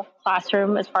flexible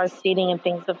classroom as far as seating and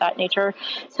things of that nature.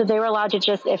 So they were allowed to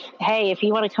just, if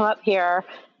you want to come up here,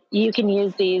 you can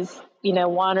use these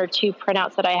one or two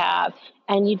printouts that I have,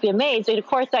 and you'd be amazed. And of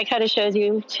course, that kind of shows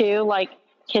you too, like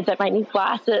kids that might need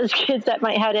glasses, kids that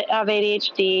might have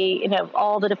ADHD,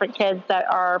 all the different kids that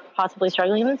are possibly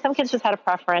struggling. And some kids just had a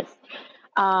preference.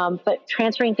 But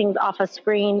transferring things off a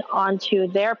screen onto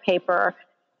their paper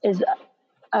is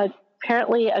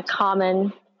apparently a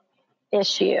common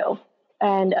issue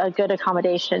and a good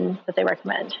accommodation that they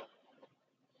recommend.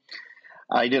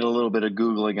 I did a little bit of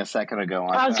Googling a second ago.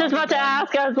 I was just about to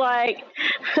ask. I was like...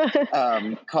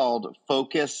 called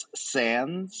Focus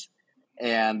Sans.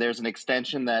 And there's an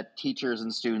extension that teachers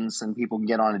and students and people can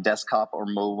get on a desktop or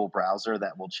mobile browser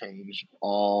that will change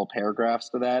all paragraphs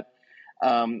to that.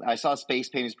 I saw Space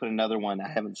Paintings put another one. I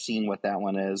haven't seen what that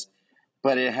one is,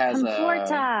 but it has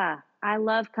Comforta. I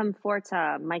love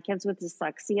Comforta. My kids with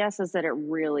dyslexia says that it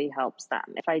really helps them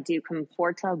if I do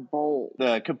Comforta Bold.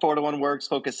 The Comforta one works.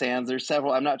 Focus Sans. There's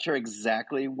several. I'm not sure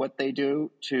exactly what they do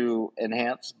to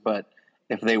enhance, but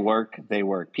if they work, they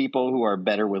work. People who are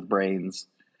better with brains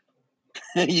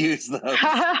use those.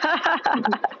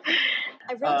 I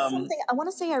read something. I want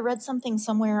to say I read something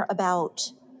somewhere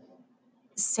about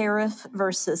serif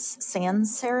versus sans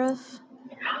serif.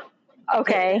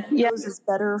 Okay. Yeah. Those is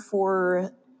better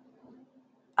for,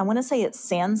 I want to say it's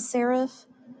sans serif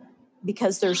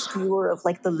because there's fewer of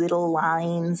like the little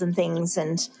lines and things,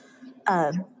 and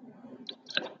but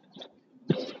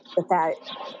that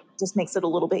just makes it a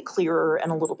little bit clearer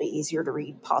and a little bit easier to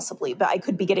read, possibly. But I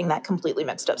could be getting that completely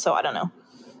mixed up, so I don't know.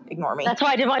 Ignore me. That's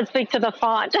why I didn't want to speak to the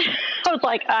font. I was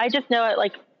like, I just know it,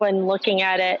 like, when looking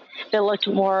at it, it looked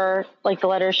more like the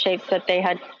letter shapes that they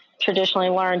had traditionally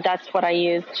learned. That's what I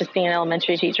use, just being an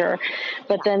elementary teacher.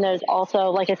 But then there's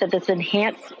also, like I said, this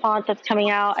enhanced font that's coming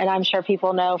out, and I'm sure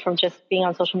people know from just being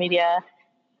on social media.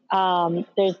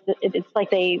 It's like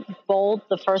they bold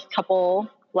the first couple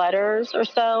letters or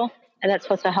so, and that's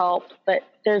supposed to help. But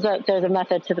there's a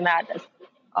method to the madness,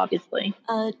 obviously.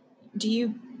 Do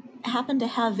you happen to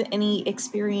have any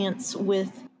experience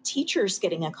with teachers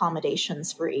getting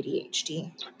accommodations for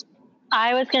ADHD?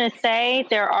 I was going to say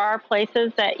there are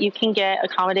places that you can get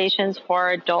accommodations for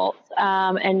adults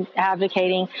and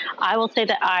advocating. I will say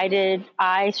that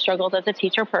I struggled as a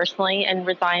teacher personally and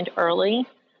resigned early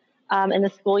in the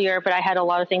school year, but I had a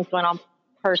lot of things going on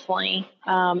personally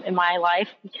in my life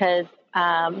because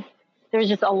there's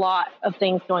just a lot of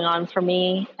things going on for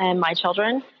me and my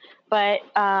children. But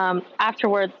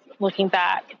afterwards, looking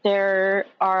back, there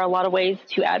are a lot of ways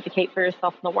to advocate for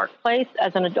yourself in the workplace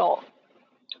as an adult.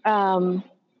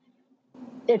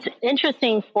 It's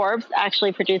interesting. Forbes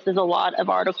actually produces a lot of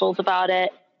articles about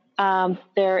it.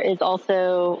 There is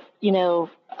also,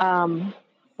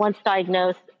 once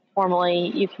diagnosed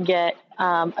formally, you can get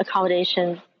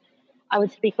accommodations. I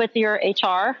would speak with your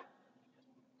HR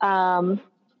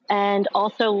and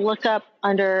also look up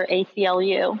under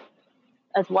ACLU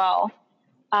as well.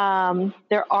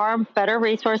 There are better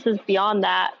resources beyond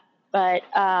that, but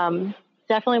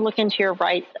definitely look into your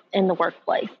rights in the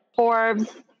workplace. Forbes,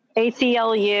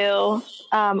 ACLU,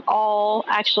 all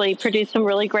actually produce some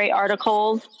really great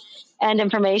articles and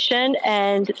information.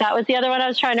 And that was the other one I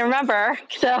was trying to remember.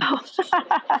 So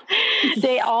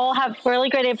they all have really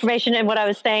great information. And what I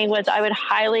was saying was I would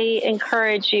highly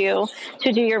encourage you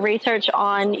to do your research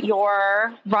on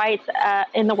your rights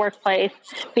in the workplace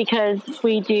because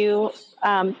we do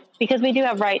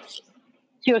have rights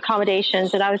to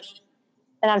accommodations. And I'm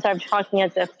sorry, I'm talking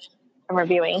as if I'm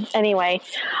reviewing. Anyway,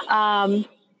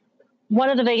 one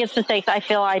of the biggest mistakes I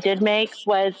feel I did make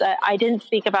was that I didn't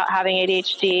speak about having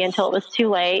ADHD until it was too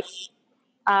late.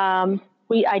 I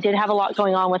did have a lot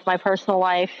going on with my personal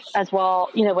life as well,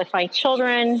 with my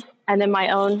children and then my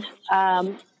own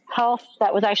health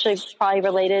that was actually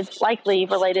likely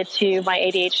related to my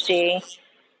ADHD.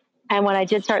 And when I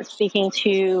did start speaking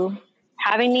to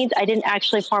having needs, I didn't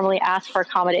actually formally ask for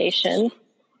accommodations.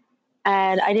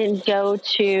 And I didn't go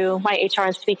to my HR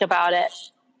and speak about it.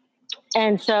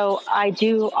 And so I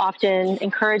do often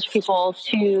encourage people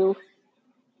to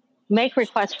make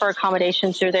requests for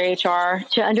accommodations through their HR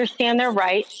to understand their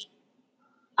rights.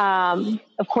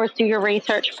 Of course, do your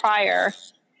research prior,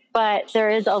 but there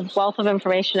is a wealth of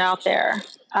information out there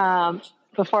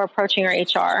before approaching your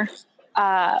HR.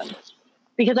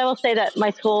 Because I will say that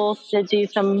my school did do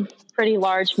some pretty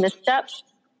large missteps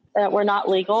that were not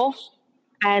legal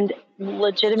and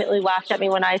legitimately laughed at me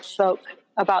when I spoke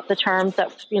about the terms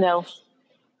that,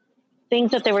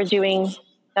 things that they were doing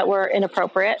that were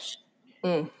inappropriate,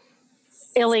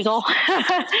 illegal.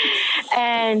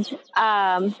 And,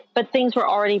 but things were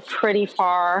already pretty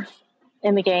far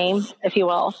in the game, if you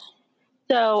will.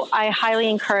 So I highly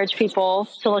encourage people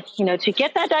to look, to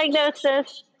get that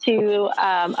diagnosis, to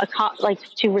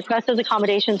to request those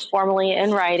accommodations formally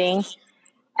in writing.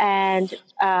 And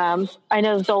I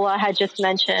know Zola had just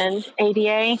mentioned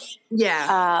ADA.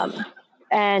 Yeah.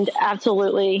 And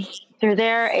absolutely through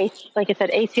there, like I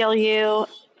said, ACLU,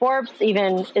 Forbes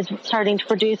even is starting to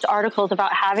produce articles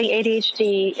about having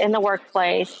ADHD in the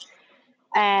workplace.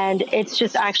 And it's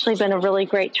just actually been a really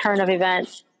great turn of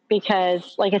events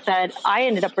because, like I said, I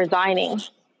ended up resigning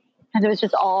because it was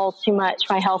just all too much.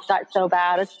 My health got so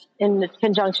bad in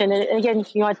conjunction. And again,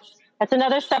 that's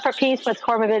another separate piece with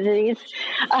comorbidities.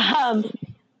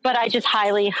 But I just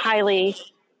highly, highly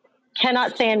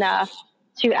cannot say enough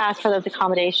to ask for those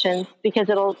accommodations because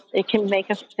it can make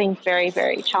things very,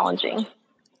 very challenging.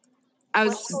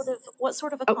 What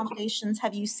sort of accommodations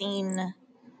have you seen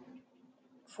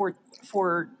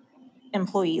for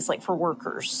employees, like for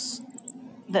workers,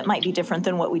 that might be different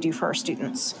than what we do for our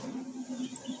students?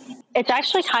 It's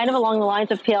actually kind of along the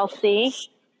lines of PLC,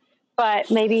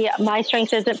 but maybe my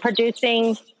strength isn't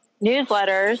producing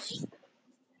newsletters,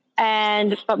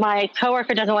 but my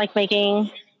coworker doesn't like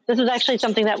making. This is actually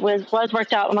something that was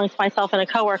worked out amongst myself and a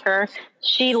coworker.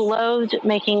 She loathed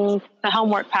making the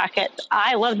homework packets.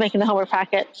 I loved making the homework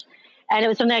packets. And it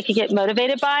was something I could get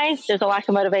motivated by. There's a lack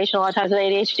of motivation a lot of times with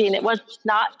ADHD, and it was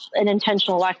not an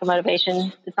intentional lack of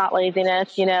motivation. It's not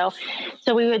laziness,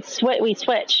 So we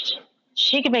switched.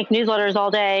 She could make newsletters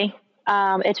all day.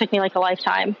 It took me like a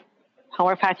lifetime.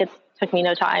 Homework packets took me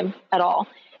no time at all.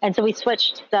 And so we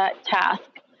switched that task.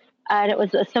 And it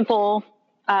was a simple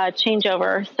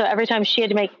changeover. So every time she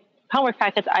had to make homework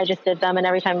packets, I just did them. And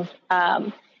every time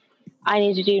I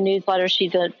needed to do newsletters, she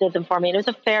did them for me. And it was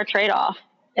a fair trade-off.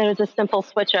 It was a simple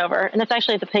switchover. And it's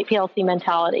actually the PLC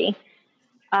mentality.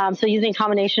 So using a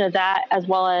combination of that as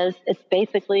well as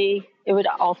it would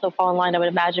also fall in line, I would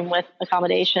imagine, with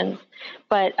accommodations.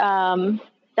 But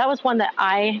that was one that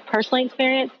I personally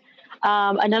experienced.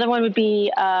 Another one would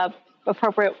be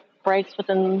appropriate breaks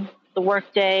within the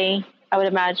workday. I would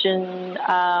imagine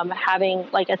having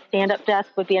like a stand-up desk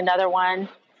would be another one.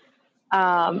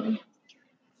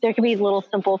 There could be little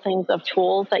simple things of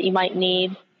tools that you might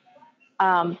need.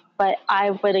 But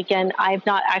I've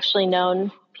not actually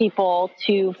known people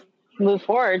to move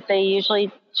forward. They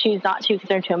usually choose not to because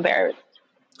they're too embarrassed.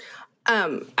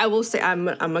 I will say I'm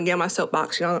gonna get on my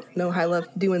soapbox. Y'all know how I love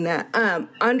doing that.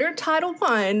 Under Title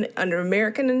I, under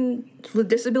American with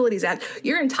Disabilities Act,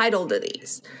 you're entitled to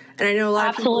these. And I know a lot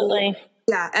of people.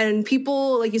 Yeah, and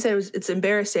people, like you said, it's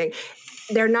embarrassing.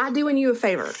 They're not doing you a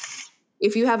favor.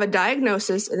 If you have a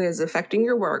diagnosis and it is affecting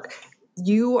your work,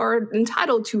 you are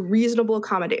entitled to reasonable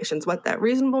accommodations. What that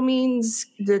reasonable means,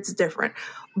 that's different.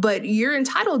 But you're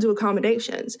entitled to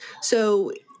accommodations.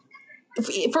 So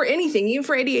for anything, even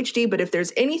for ADHD, but if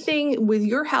there's anything with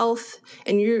your health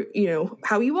and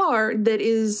how you are that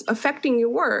is affecting your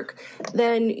work,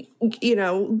 then,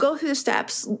 go through the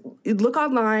steps, look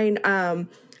online. I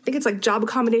think it's like Job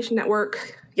Accommodation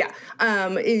Network. Yeah.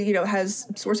 It has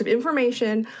source of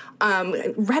information.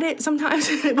 Reddit sometimes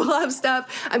will have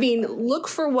stuff. I mean, look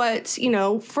for what,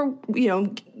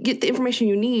 get the information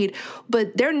you need,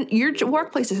 but your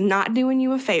workplace is not doing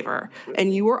you a favor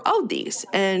and you are owed these,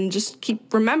 and just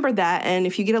remember that. And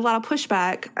if you get a lot of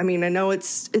pushback, I mean, I know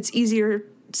it's easier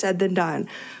said than done,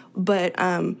 but,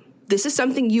 this is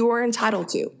something you are entitled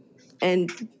to,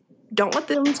 and don't let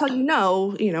them tell you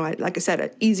no. Like I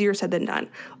said, easier said than done.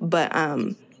 But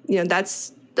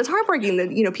that's heartbreaking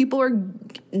that people are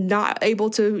not able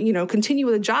to continue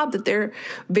with a job that they're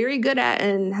very good at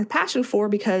and have passion for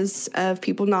because of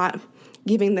people not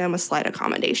giving them a slight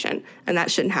accommodation, and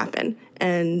that shouldn't happen.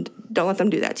 And don't let them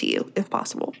do that to you if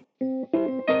possible.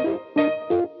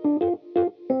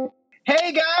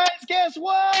 Hey guys, guess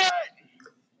what?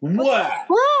 What?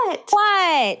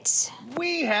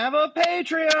 We have a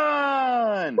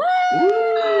Patreon!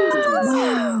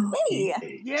 Wow.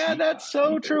 Yeah, that's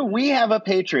so true. We have a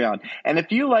Patreon. And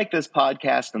if you like this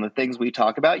podcast and the things we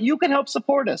talk about, you can help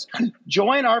support us.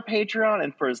 Join our Patreon,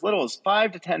 and for as little as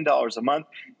 $5 to $10 a month,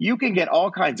 you can get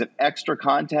all kinds of extra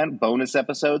content, bonus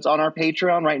episodes on our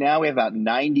Patreon. Right now, we have about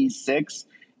 96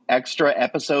 extra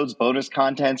episodes, bonus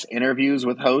contents, interviews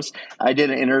with hosts. I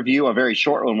did an interview, a very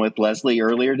short one, with Leslie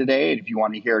earlier today. If you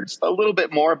want to hear just a little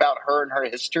bit more about her and her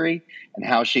history and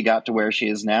how she got to where she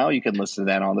is now, you can listen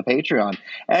to that on the Patreon.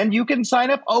 And you can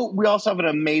sign up. Oh, we also have an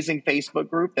amazing Facebook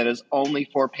group that is only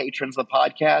for patrons of the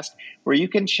podcast, where you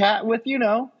can chat with,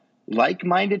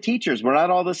 like-minded teachers. We're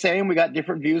not all the same. We got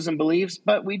different views and beliefs,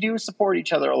 but we do support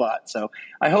each other a lot. So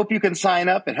I hope you can sign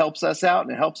up. It helps us out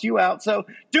and it helps you out. So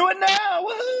do it now.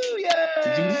 Woohoo! Yay!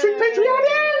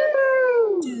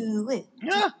 Do it.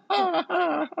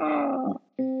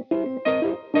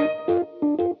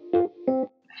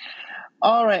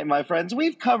 All right, my friends,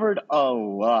 we've covered a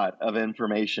lot of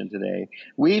information today.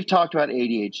 We've talked about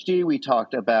ADHD. We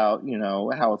talked about,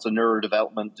 how it's a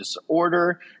neurodevelopment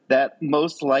disorder that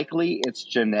most likely it's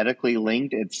genetically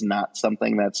linked. It's not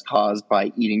something that's caused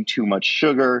by eating too much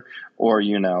sugar or,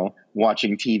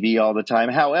 watching TV all the time.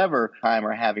 However,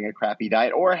 or having a crappy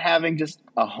diet or having just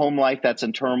a home life that's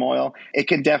in turmoil, it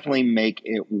can definitely make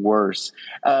it worse.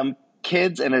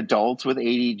 Kids and adults with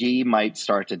ADD might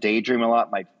start to daydream a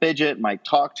lot, might fidget, might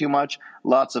talk too much,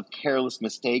 lots of careless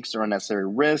mistakes or unnecessary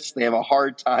risks. They have a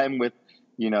hard time with,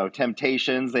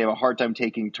 temptations. They have a hard time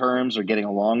taking terms or getting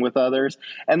along with others.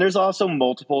 And there's also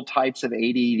multiple types of ADD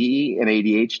and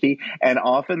ADHD. And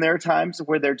often there are times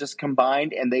where they're just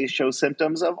combined and they show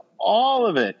symptoms of all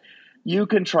of it. You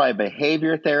can try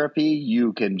behavior therapy.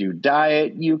 You can do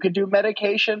diet. You can do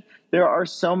medication. There are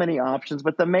so many options,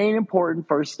 but the main important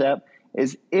first step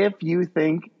is if you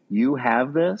think you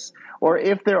have this, or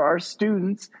if there are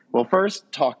students, well,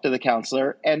 first talk to the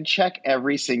counselor and check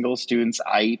every single student's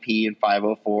IEP and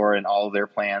 504 and all of their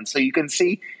plans so you can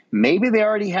see maybe they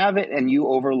already have it and you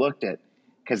overlooked it,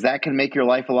 because that can make your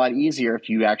life a lot easier if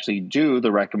you actually do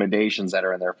the recommendations that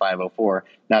are in their 504,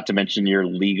 not to mention you're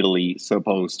legally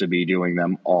supposed to be doing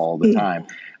them all the time.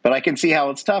 But I can see how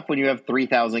it's tough when you have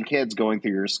 3,000 kids going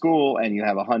through your school and you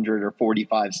have 100 or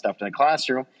 45 stuffed in a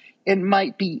classroom. It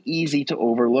might be easy to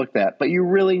overlook that, but you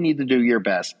really need to do your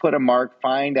best. Put a mark,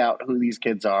 find out who these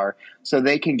kids are so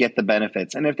they can get the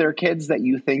benefits. And if there are kids that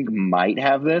you think might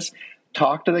have this,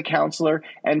 talk to the counselor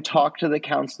and talk to the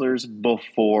counselors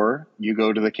before you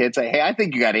go to the kids. Say, hey, I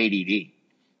think you got ADD,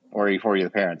 or before you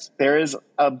the parents. There is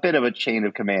a bit of a chain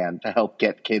of command to help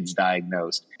get kids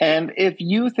diagnosed. And if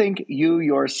you think you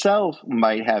yourself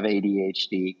might have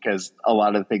ADHD, because a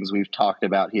lot of the things we've talked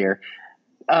about here,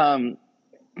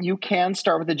 you can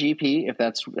start with a GP if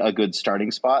that's a good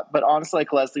starting spot. But honestly,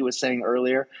 like Leslie was saying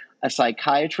earlier, a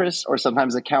psychiatrist or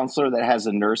sometimes a counselor that has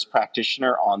a nurse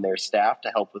practitioner on their staff to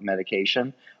help with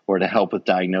medication or to help with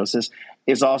diagnosis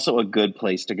is also a good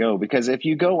place to go, because if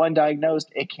you go undiagnosed,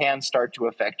 it can start to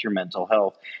affect your mental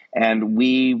health. And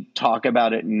we talk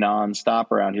about it nonstop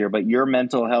around here, but your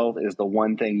mental health is the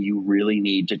one thing you really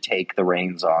need to take the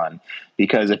reins on,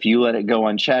 because if you let it go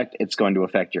unchecked, it's going to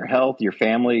affect your health, your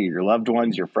family, your loved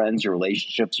ones, your friends, your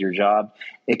relationships, your job.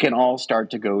 It can all start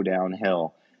to go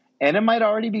downhill. And it might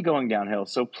already be going downhill.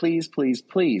 So please, please,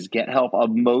 please get help.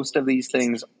 Most of these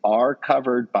things are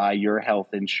covered by your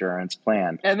health insurance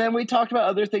plan. And then we talked about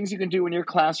other things you can do in your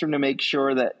classroom to make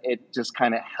sure that it just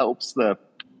kind of helps the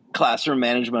classroom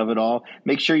management of it all.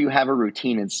 Make sure you have a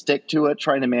routine and stick to it,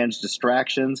 trying to manage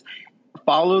distractions.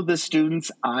 Follow the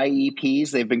students' IEPs.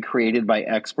 They've been created by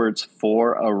experts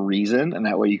for a reason, and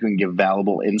that way you can give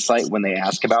valuable insight when they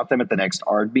ask about them at the next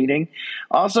ARD meeting.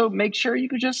 Also, make sure you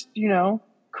could just,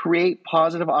 create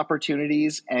positive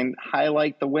opportunities and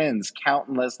highlight the wins. Count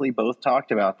and Leslie both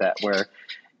talked about that, where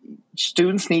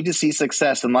students need to see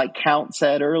success. And like Count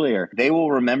said earlier, they will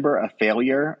remember a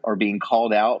failure or being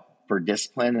called out for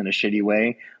discipline in a shitty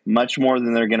way much more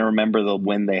than they're going to remember the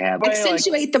win they had.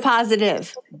 Accentuate the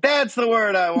positive. That's the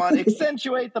word I want.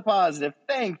 Accentuate the positive.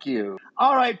 Thank you.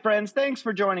 All right, friends. Thanks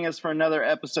for joining us for another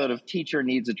episode of Teacher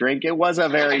Needs a Drink. It was a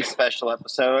very special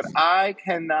episode. I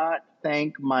cannot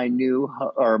thank my new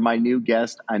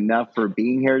guest enough for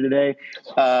being here today.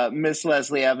 Miss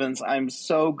Leslie Evans, I'm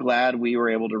so glad we were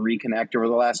able to reconnect over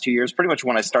the last 2 years. Pretty much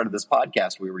when I started this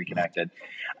podcast, we reconnected.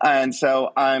 And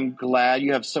so I'm glad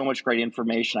you have so much great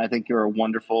information. I think you're a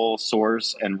wonderful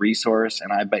source and resource,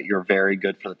 and I bet you're very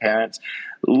good for the parents.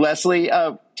 Leslie,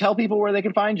 tell people where they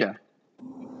can find you.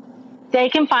 They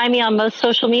can find me on most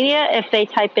social media if they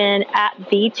type in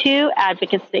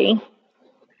 @V2Advocacy.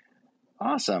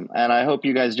 Awesome. And I hope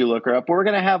you guys do look her up. We're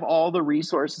going to have all the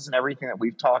resources and everything that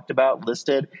we've talked about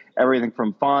listed, everything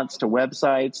from fonts to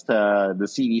websites to the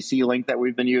CDC link that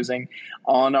we've been using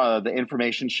on the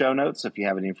information show notes. So if you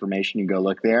have any information, you can go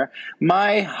look there.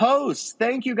 My hosts,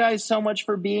 thank you guys so much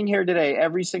for being here today.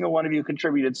 Every single one of you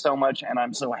contributed so much, and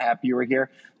I'm so happy you were here.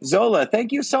 Zola,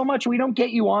 thank you so much. We don't get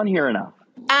you on here enough.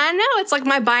 I know. It's like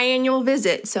my biannual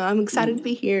visit, so I'm excited to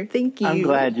be here. Thank you. I'm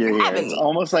glad you're here. It's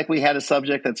almost like we had a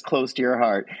subject that's close to your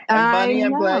heart. And Bunny,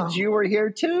 I'm glad you were here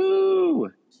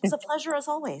too. It's a pleasure as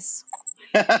always.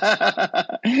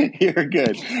 You're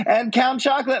good. And Count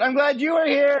Chocolate, I'm glad you were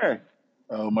here.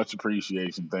 Oh, much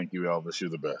appreciation. Thank you, Elvis. You're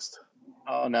the best.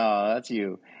 Oh, no, that's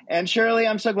you. And Shirley,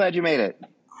 I'm so glad you made it.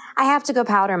 I have to go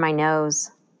powder my nose.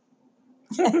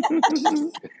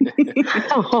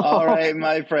 All right,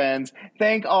 my friends.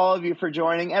 Thank all of you for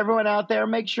joining. Everyone out there,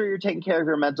 make sure you're taking care of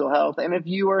your mental health. And if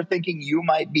you are thinking you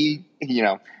might be,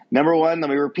 Number one, let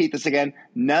me repeat this again.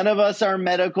 None of us are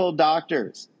medical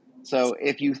doctors. So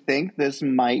if you think this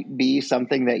might be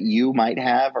something that you might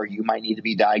have or you might need to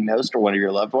be diagnosed or one of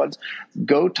your loved ones,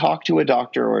 go talk to a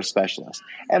doctor or a specialist.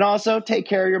 And also take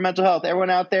care of your mental health. Everyone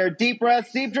out there, deep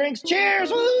breaths, deep drinks. Cheers!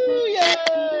 Woo! Yay!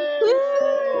 Woo!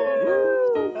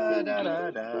 Da, da, da,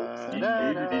 da,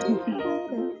 da, da.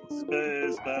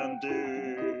 Space Bandits.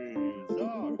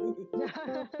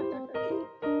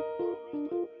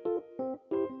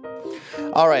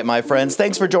 All right, my friends,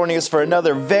 thanks for joining us for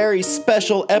another very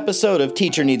special episode of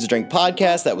Teacher Needs a Drink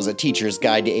podcast. That was a teacher's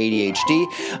guide to ADHD.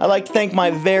 I'd like to thank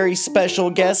my very special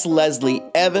guest, Leslie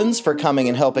Evans, for coming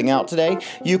and helping out today.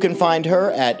 You can find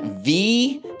her at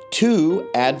V2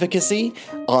 Advocacy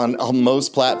on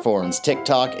most platforms,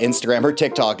 TikTok, Instagram. Her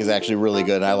TikTok is actually really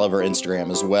good, and I love her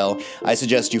Instagram as well. I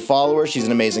suggest you follow her. She's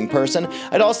an amazing person.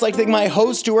 I'd also like to thank my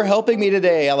hosts who are helping me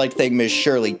today. I'd like to thank Miss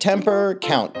Shirley Temper,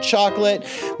 Count Chocolate,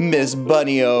 Miss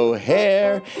Bunny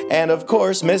O'Hare, and of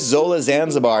course, Miss Zola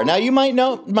Zanzibar. Now, you might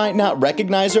not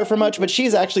recognize her for much, but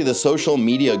she's actually the social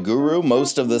media guru.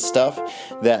 Most of the stuff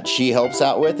that she helps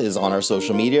out with is on our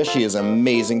social media. She is an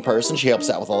amazing person. She helps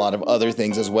out with a lot of other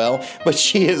things as well, but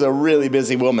she is a really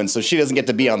busy woman, so she doesn't get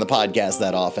to be on the podcast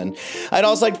that often. I'd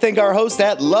also like to thank our host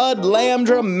at Ludlam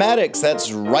Dramatics.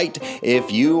 That's right.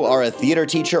 If you are a theater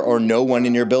teacher or know one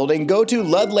in your building, go to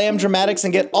Ludlam Dramatics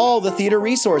and get all the theater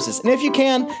resources. And if you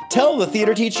can, tell the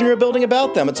theater teacher in your building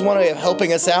about them. It's one way of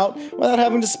helping us out without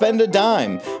having to spend a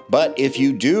dime. But if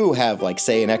you do have, like,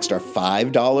 say, an extra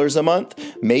 $5 a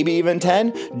month, maybe even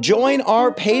 10, join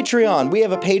our Patreon. We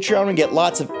have a Patreon and get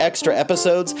lots of extra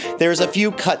episodes. There's a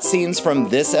few cutscenes from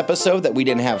this episode that we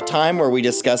didn't have time, where we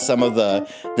discuss some of the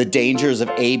dangers of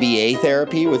ABA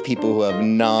therapy with people who have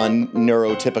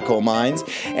non-neurotypical minds.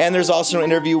 And there's also an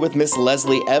interview with Miss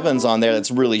Leslie Evans on there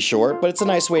that's really short, but it's a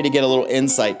nice way to get a little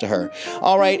insight to her.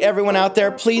 All right, everyone out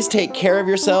there, please take care of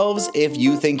yourselves. If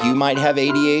you think you might have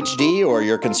ADHD or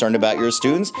you're concerned about your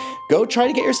students, go try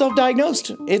to get yourself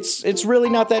diagnosed. It's really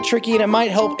not that tricky, and it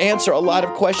might help answer a lot of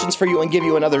questions for you and give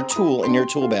you another tool in your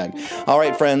tool bag. All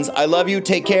right, friends, I love you.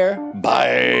 Take care.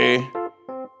 Bye.